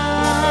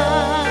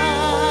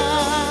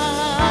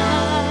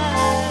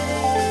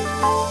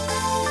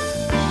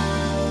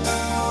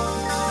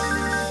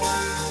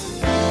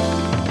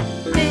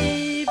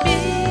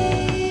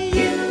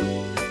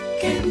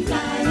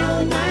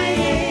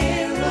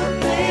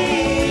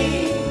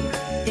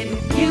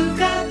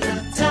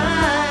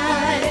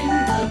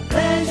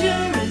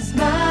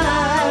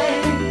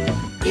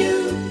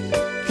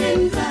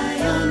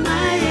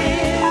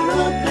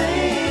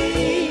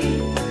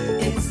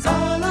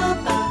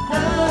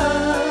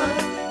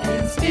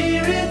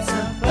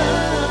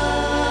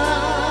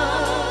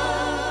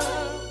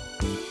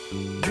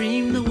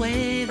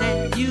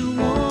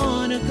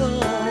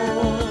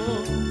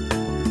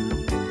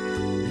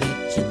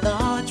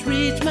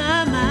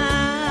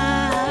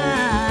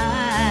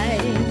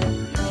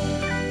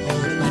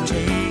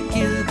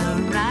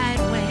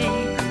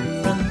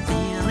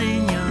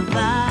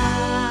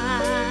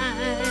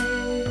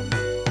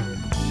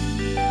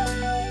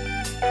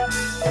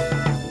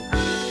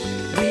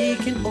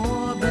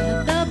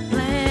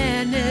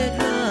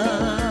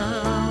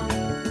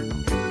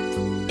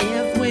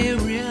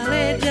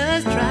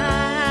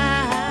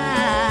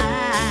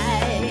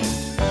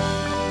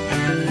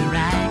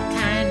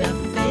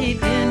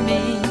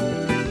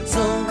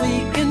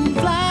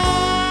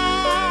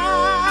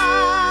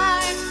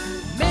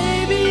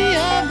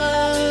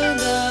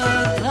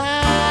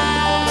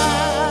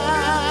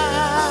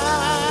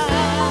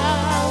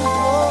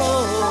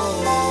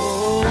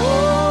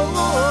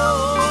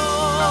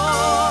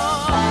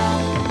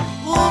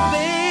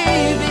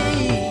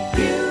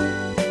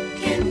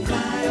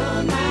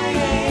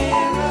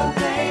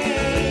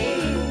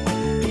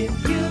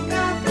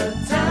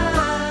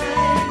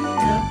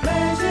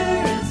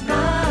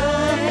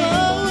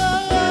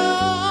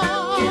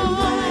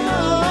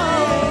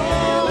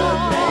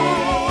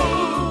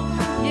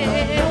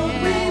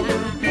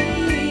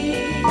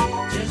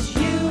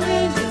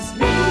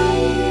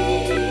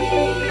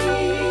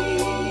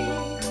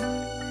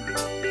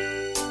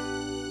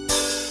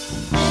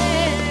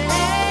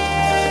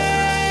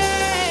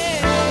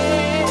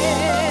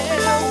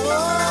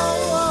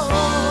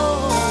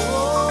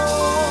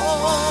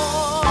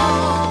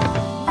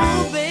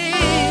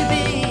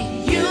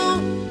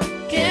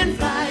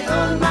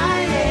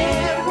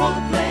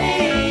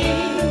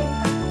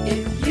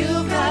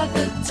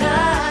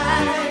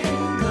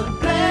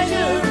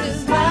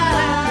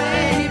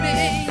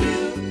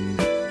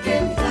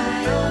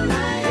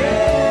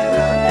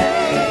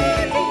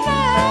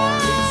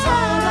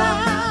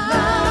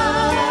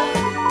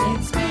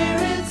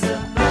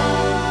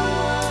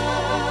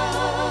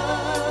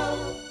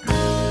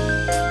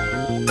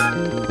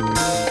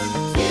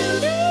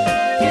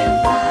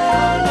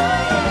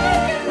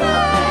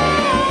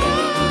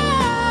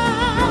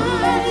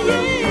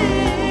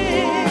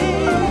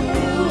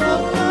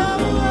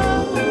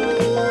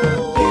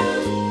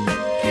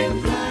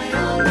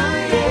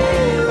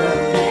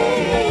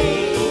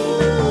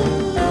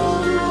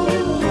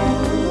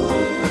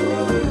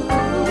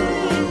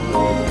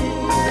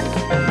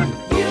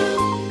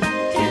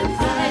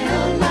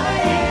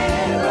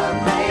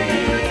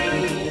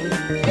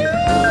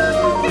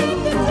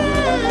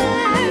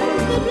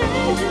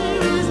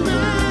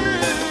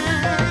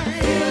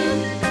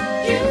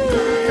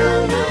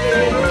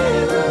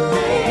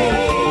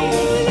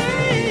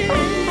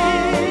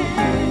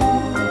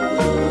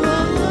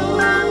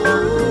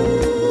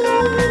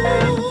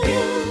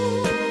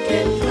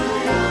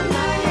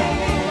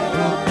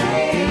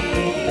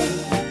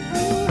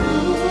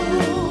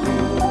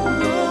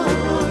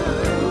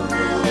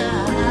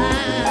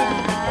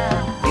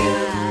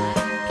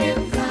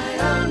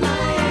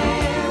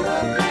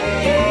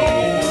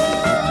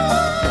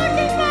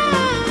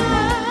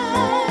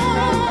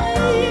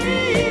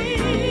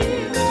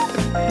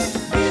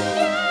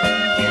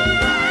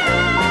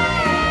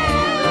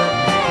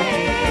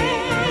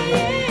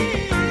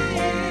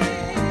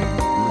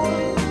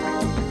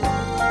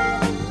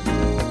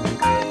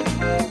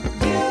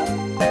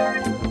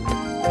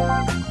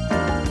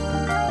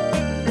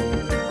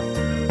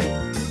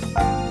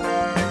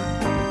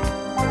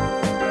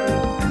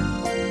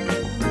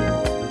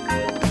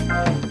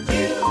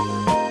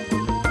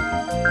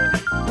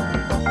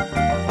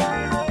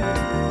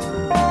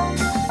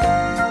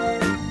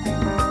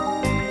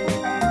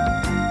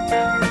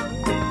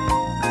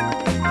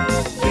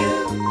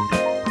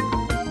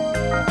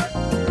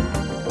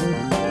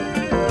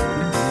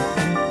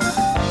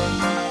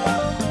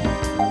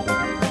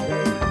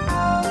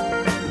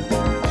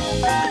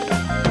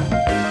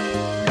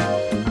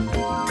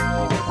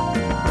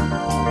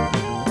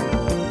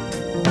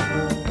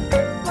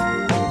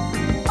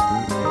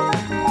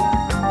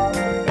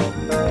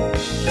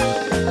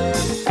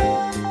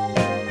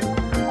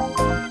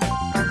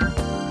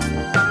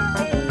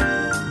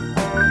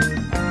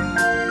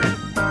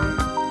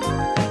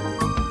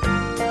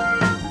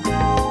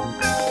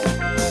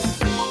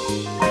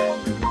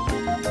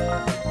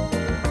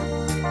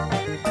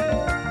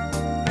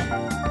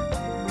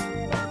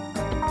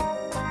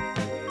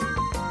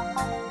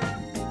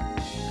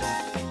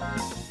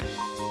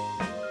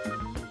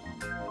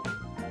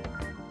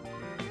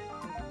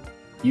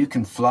 You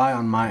Can Fly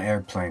on My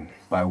Airplane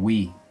by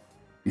We.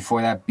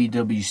 Before that,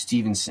 B.W.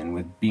 Stevenson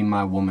with Be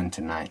My Woman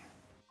Tonight.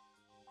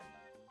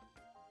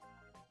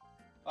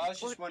 I was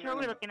just What show are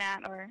we looking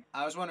at, or?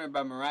 I was wondering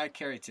about Mariah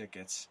Carey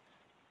tickets.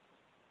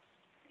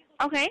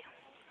 Okay.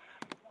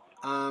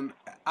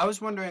 I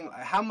was wondering,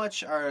 how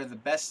much are the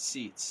best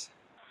seats?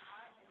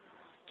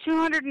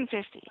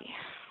 $250.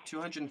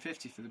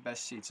 $250 for the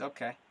best seats,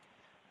 okay.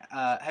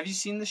 Have you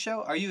seen the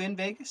show? Are you in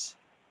Vegas?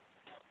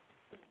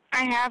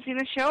 I have seen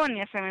the show, and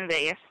yes, I'm in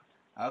Vegas.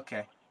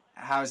 Okay.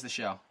 How's the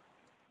show?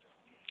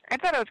 I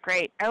thought it was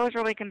great. I was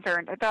really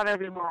concerned. I thought it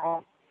would be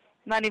more.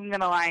 Not even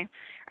gonna lie.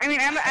 I mean,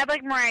 I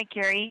like Mariah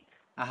Carey,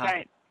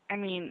 but I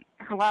mean,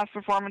 her last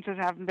performances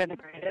haven't been the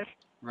greatest.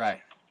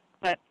 Right.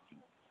 But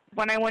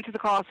when I went to the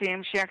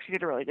Coliseum, she actually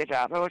did a really good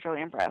job. I was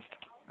really impressed.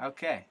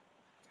 Okay.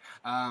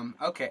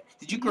 Okay.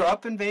 Did you grow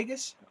up in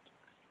Vegas?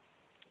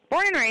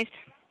 Born and raised.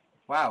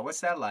 Wow, what's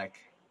that like?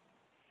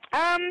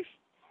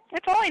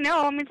 That's all I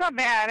know. I mean, it's not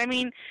bad. I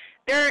mean,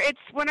 it's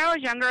when I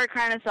was younger, it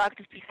kind of sucked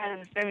just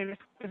because, I mean,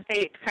 the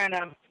state's kind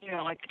of,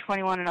 like a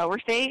 21 and over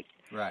state.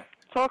 Right.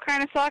 So it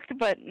kind of sucked,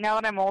 but now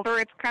that I'm older,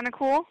 it's kind of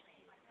cool.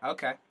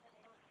 Okay.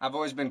 I've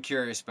always been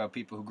curious about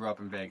people who grew up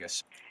in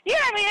Vegas. Yeah,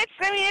 now it's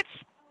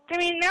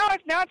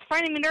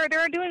fine. I mean,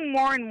 they're doing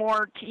more and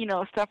more,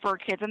 stuff for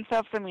kids and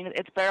stuff. So, I mean,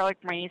 it's better,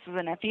 like my nieces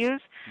and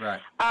nephews.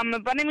 Right.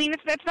 But I mean,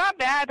 it's not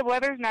bad. The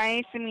weather's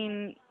nice. I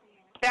mean,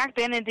 back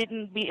then it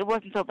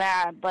wasn't so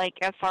bad. Like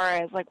as far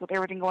as like with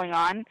everything going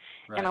on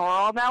in the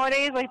world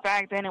nowadays, like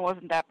back then it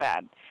wasn't that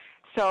bad.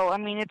 So I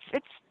mean, it's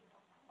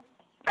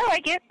I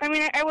like it. I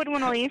mean, I wouldn't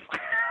want to leave.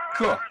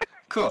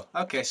 Cool.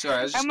 Okay, sorry.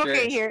 I was just curious. I'm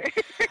okay here.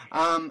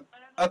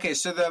 Okay,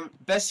 so the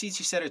best seats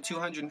you said are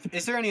 200.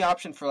 Is there any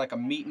option for like a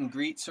meet and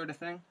greet sort of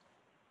thing?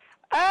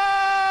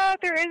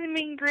 There is a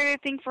meet and greet, I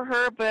think, for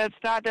her, but it's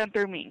not done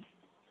through me.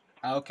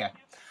 Okay.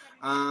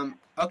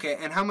 Okay,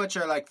 and how much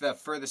are like the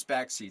furthest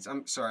back seats?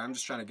 I'm sorry, I'm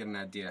just trying to get an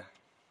idea.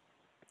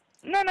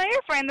 No,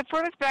 you're fine. The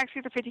furthest back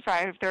seats are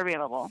 $55 if they're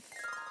available.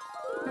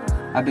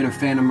 I've been a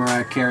fan of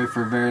Mariah Carey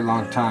for a very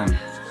long time.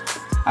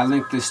 I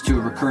link this to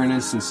a recurrent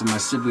instance of my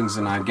siblings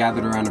and I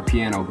gathered around a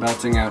piano,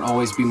 belting out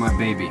Always Be My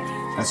Baby.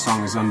 That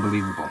song is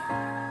unbelievable.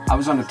 I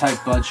was on a tight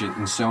budget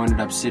and so ended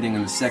up sitting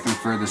in the second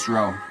furthest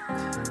row.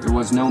 There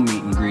was no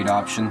meet and greet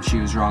option. She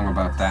was wrong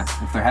about that.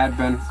 If there had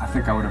been, I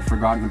think I would have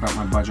forgotten about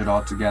my budget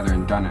altogether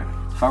and done it.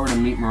 If I were to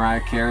meet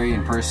Mariah Carey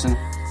in person,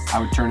 I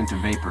would turn into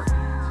vapor.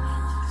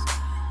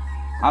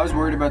 I was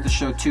worried about the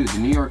show too. The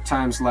New York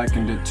Times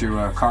likened it to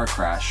a car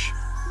crash.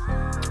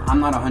 I'm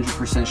not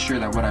 100% sure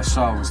that what I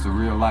saw was the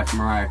real-life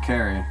Mariah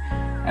Carey.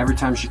 Every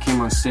time she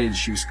came on stage,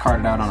 she was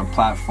carted out on a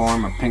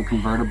platform, a pink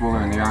convertible,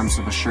 or in the arms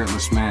of a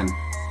shirtless man.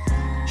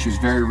 She was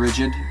very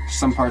rigid.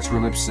 Some parts were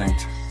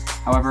lip-synced.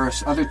 However,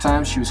 other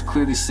times she was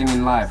clearly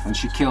singing live, and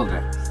she killed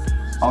it.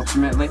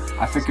 Ultimately,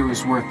 I think it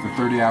was worth the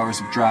 30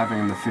 hours of driving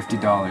and the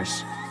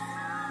 $50.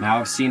 Now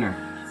I've seen her.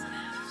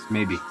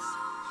 Maybe.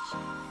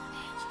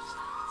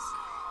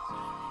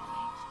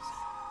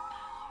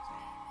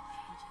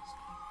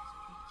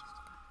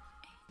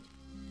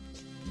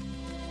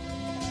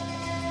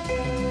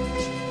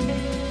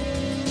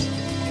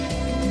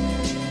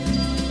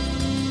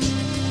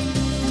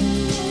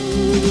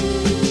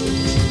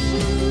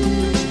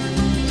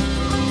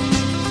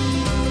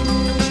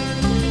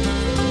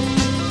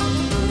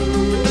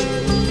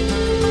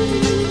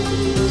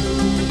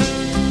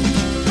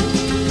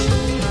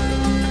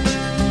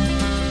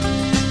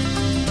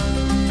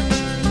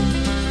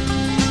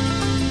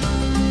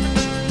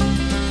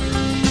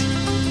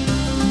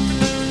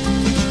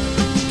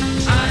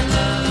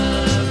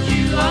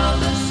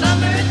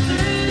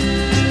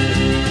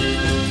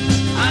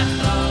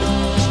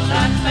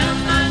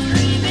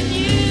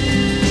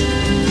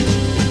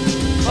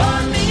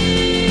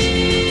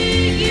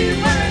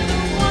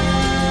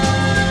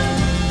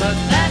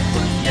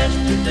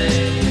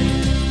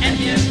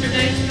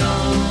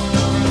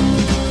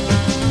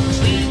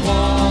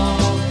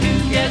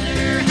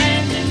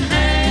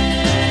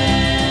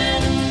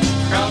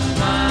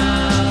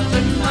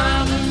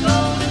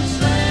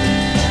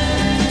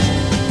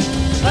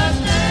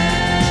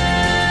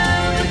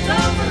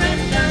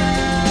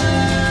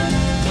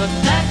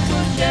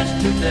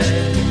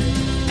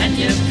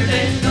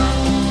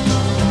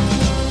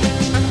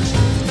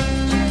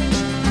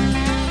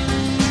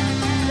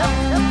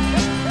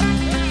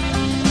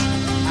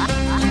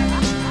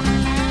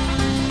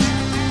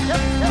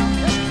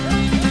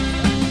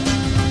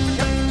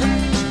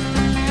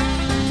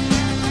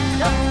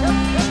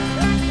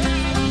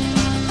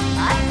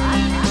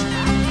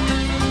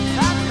 Remember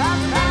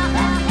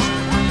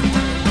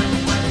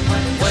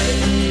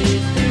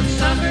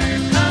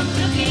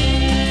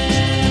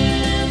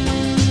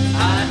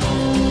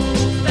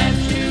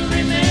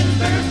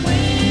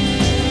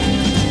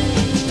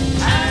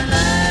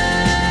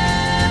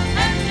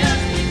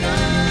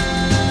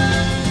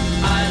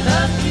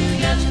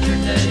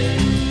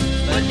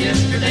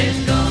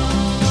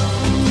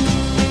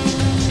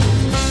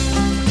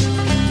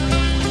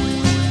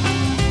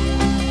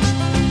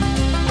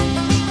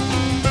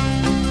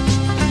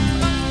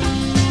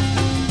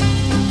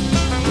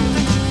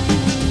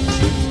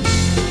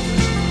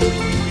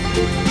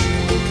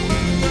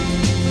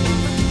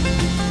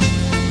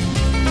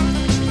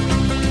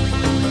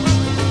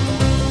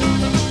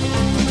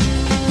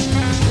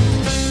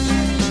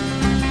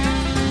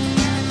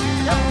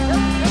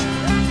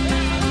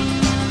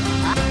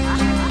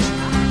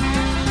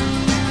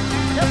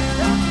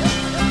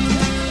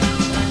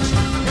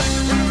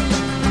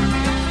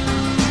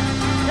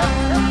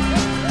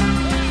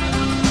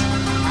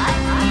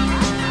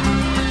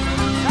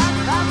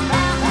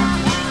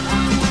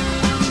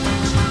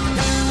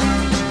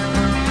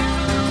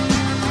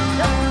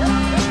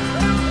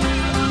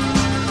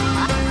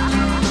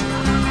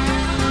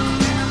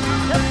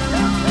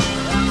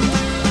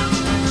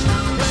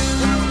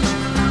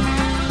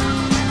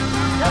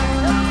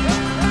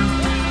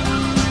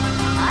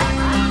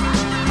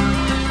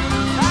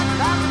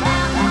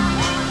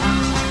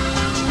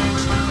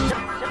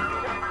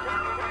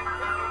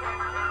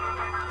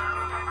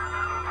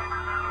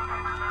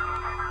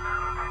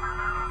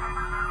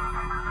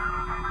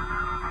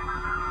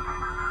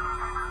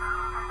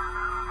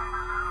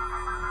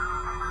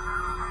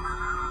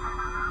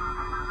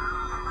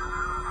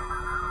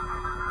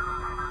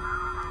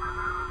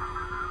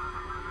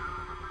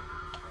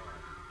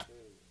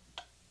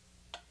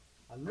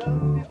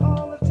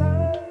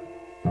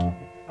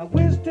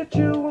that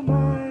you were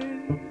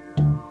mine.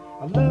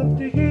 I love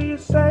to hear you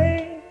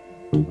say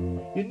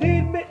you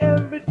need me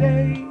every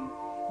day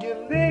you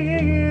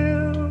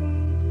live.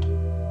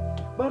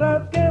 But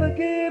I've gotta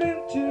get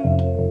into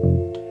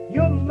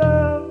your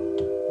love,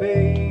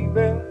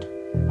 baby.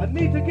 I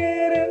need to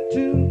get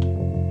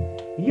into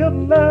your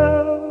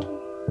love.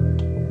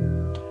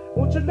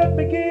 Won't you let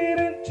me get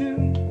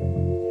into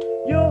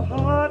your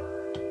heart,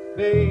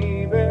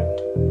 baby?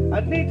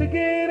 I need to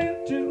get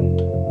into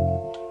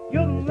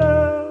your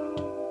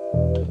love.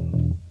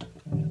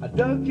 I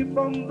dug you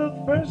from the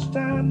first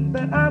time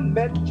that I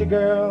met you,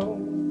 girl.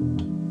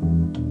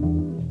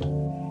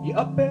 You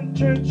up and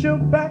turned your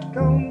back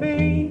on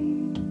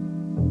me.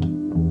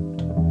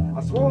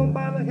 I swore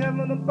by the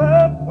heaven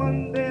above,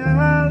 one day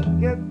I'll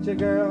get you,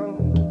 girl.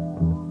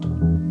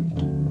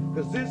 'Cause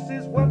this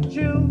is what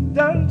you've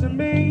done to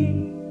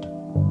me.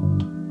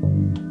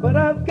 But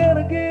I've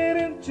gotta get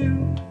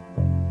into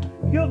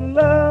your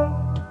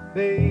love,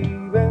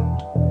 baby.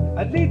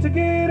 I need to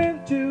get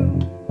into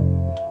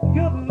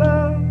your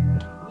love.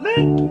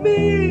 Let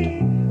me,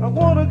 I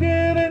wanna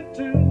get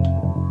into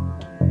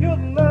your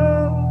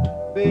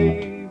love,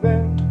 baby.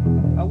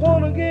 I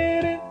wanna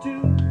get into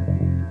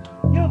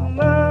your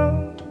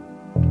love.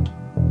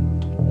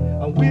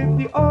 I'm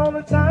with you all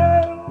the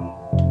time.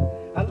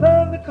 I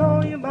love to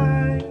call you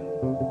mine.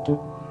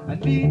 I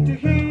need to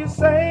hear you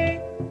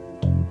say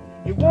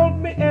you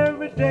want me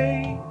every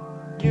day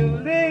you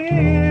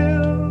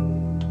live.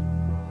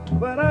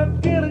 But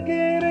I've gotta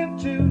get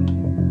into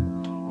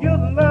your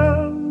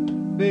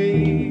love,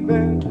 baby.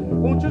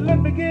 Won't you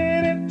let me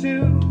get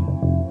into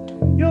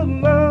your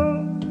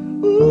love?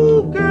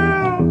 Ooh,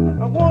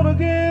 girl, I wanna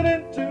get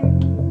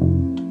into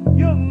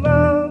your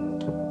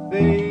love,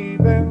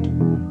 baby.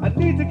 I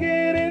need to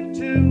get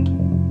into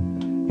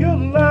your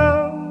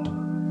love.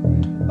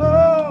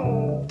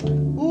 Oh,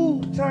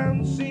 ooh,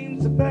 time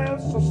seems to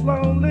pass so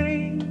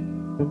slowly,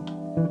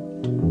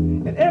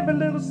 and every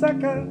little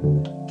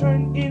second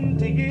turn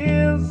into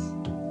years.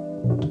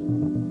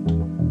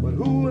 But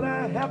who would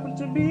I happen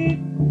to meet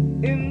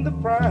in the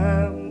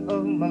prime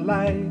of my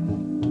life?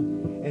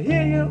 And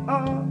here you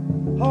are,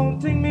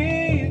 haunting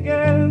me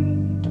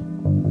again.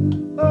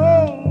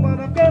 Oh, but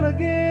I've gotta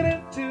get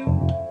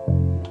into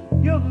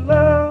your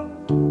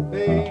love,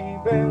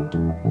 baby.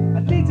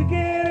 I need to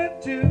get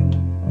into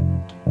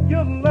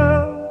your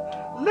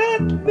love.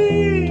 Let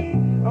me,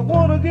 I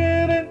wanna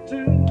get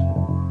into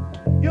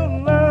your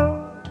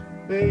love,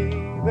 baby.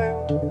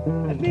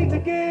 I need to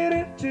get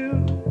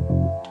into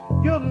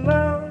your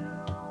love.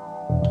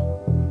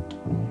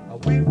 I'm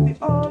with you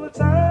all the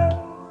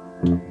time.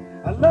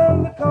 I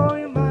love to call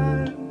you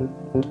mine.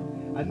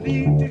 I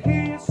need to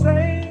hear you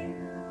say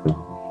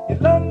you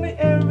love me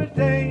every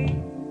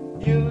day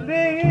you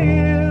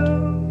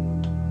live.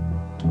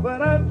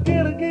 But I've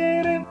gotta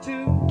get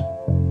into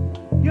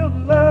your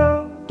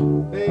love,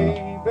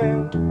 baby.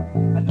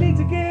 I need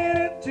to get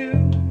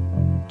into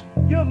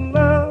your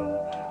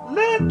love.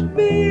 Let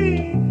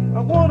me,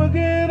 I wanna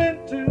get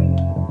into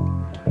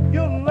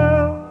your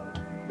love,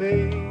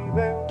 baby.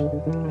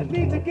 I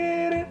need to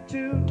get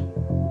into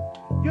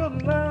your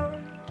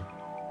love.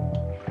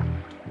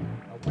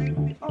 I'm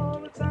with you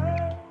all the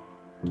time.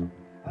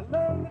 I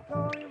love to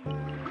call you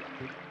mine.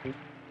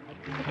 I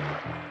need to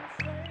hear you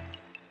say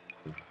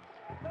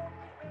you love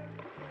me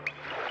every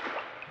day.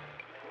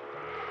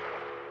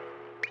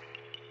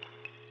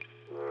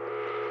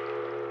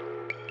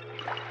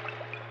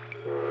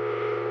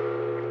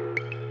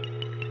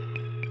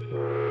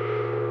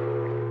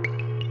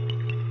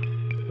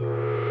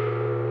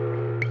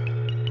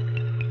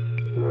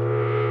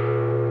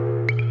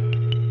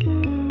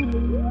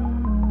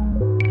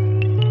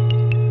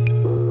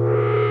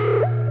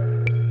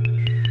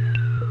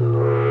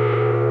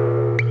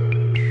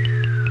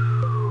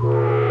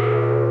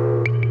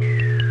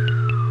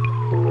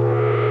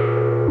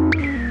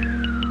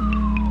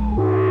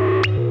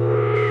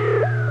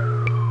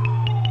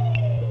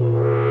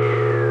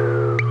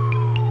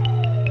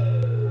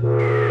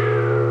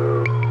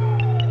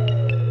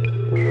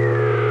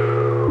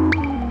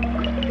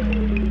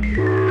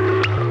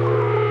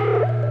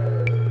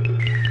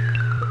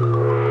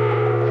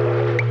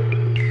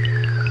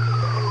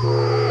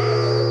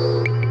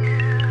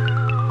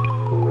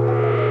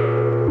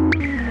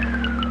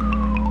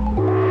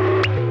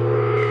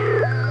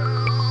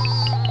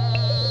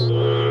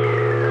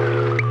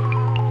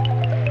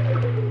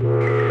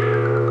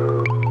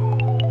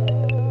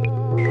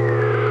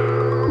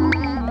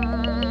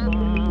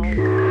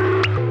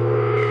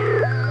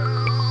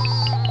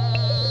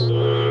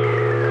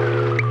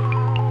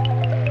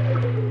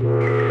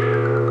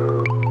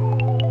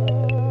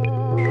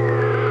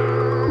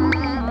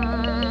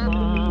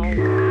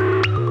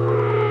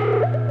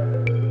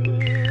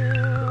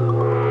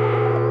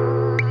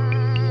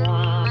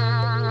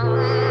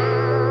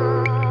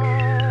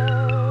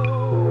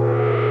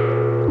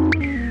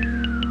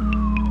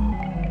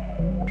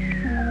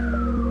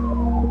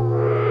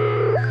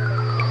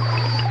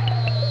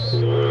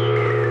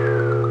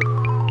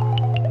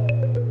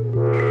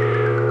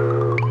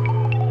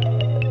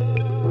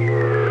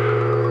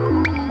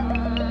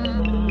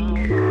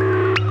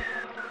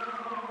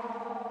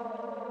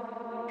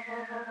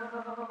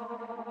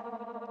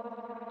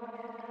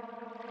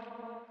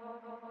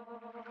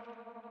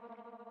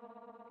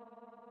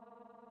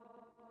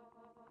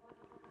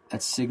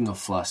 that Signal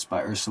Fluss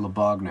by Ursula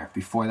Bogner.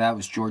 Before that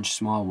was George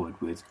Smallwood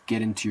with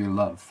Get Into Your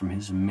Love from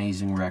his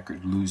amazing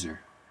record, Loser.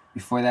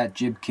 Before that,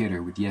 Jib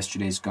Kidder with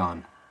Yesterday's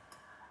Gone.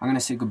 I'm going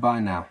to say goodbye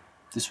now.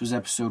 This was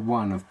episode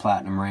 1 of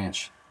Platinum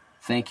Ranch.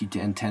 Thank you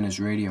to Antennas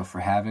Radio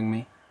for having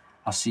me.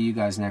 I'll see you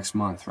guys next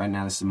month. Right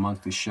now this is a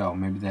monthly show.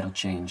 Maybe that'll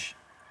change.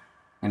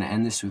 I'm going to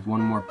end this with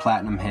one more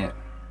platinum hit.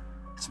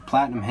 It's a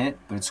platinum hit,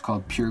 but it's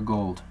called Pure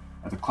Gold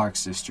by the Clark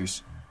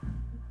Sisters.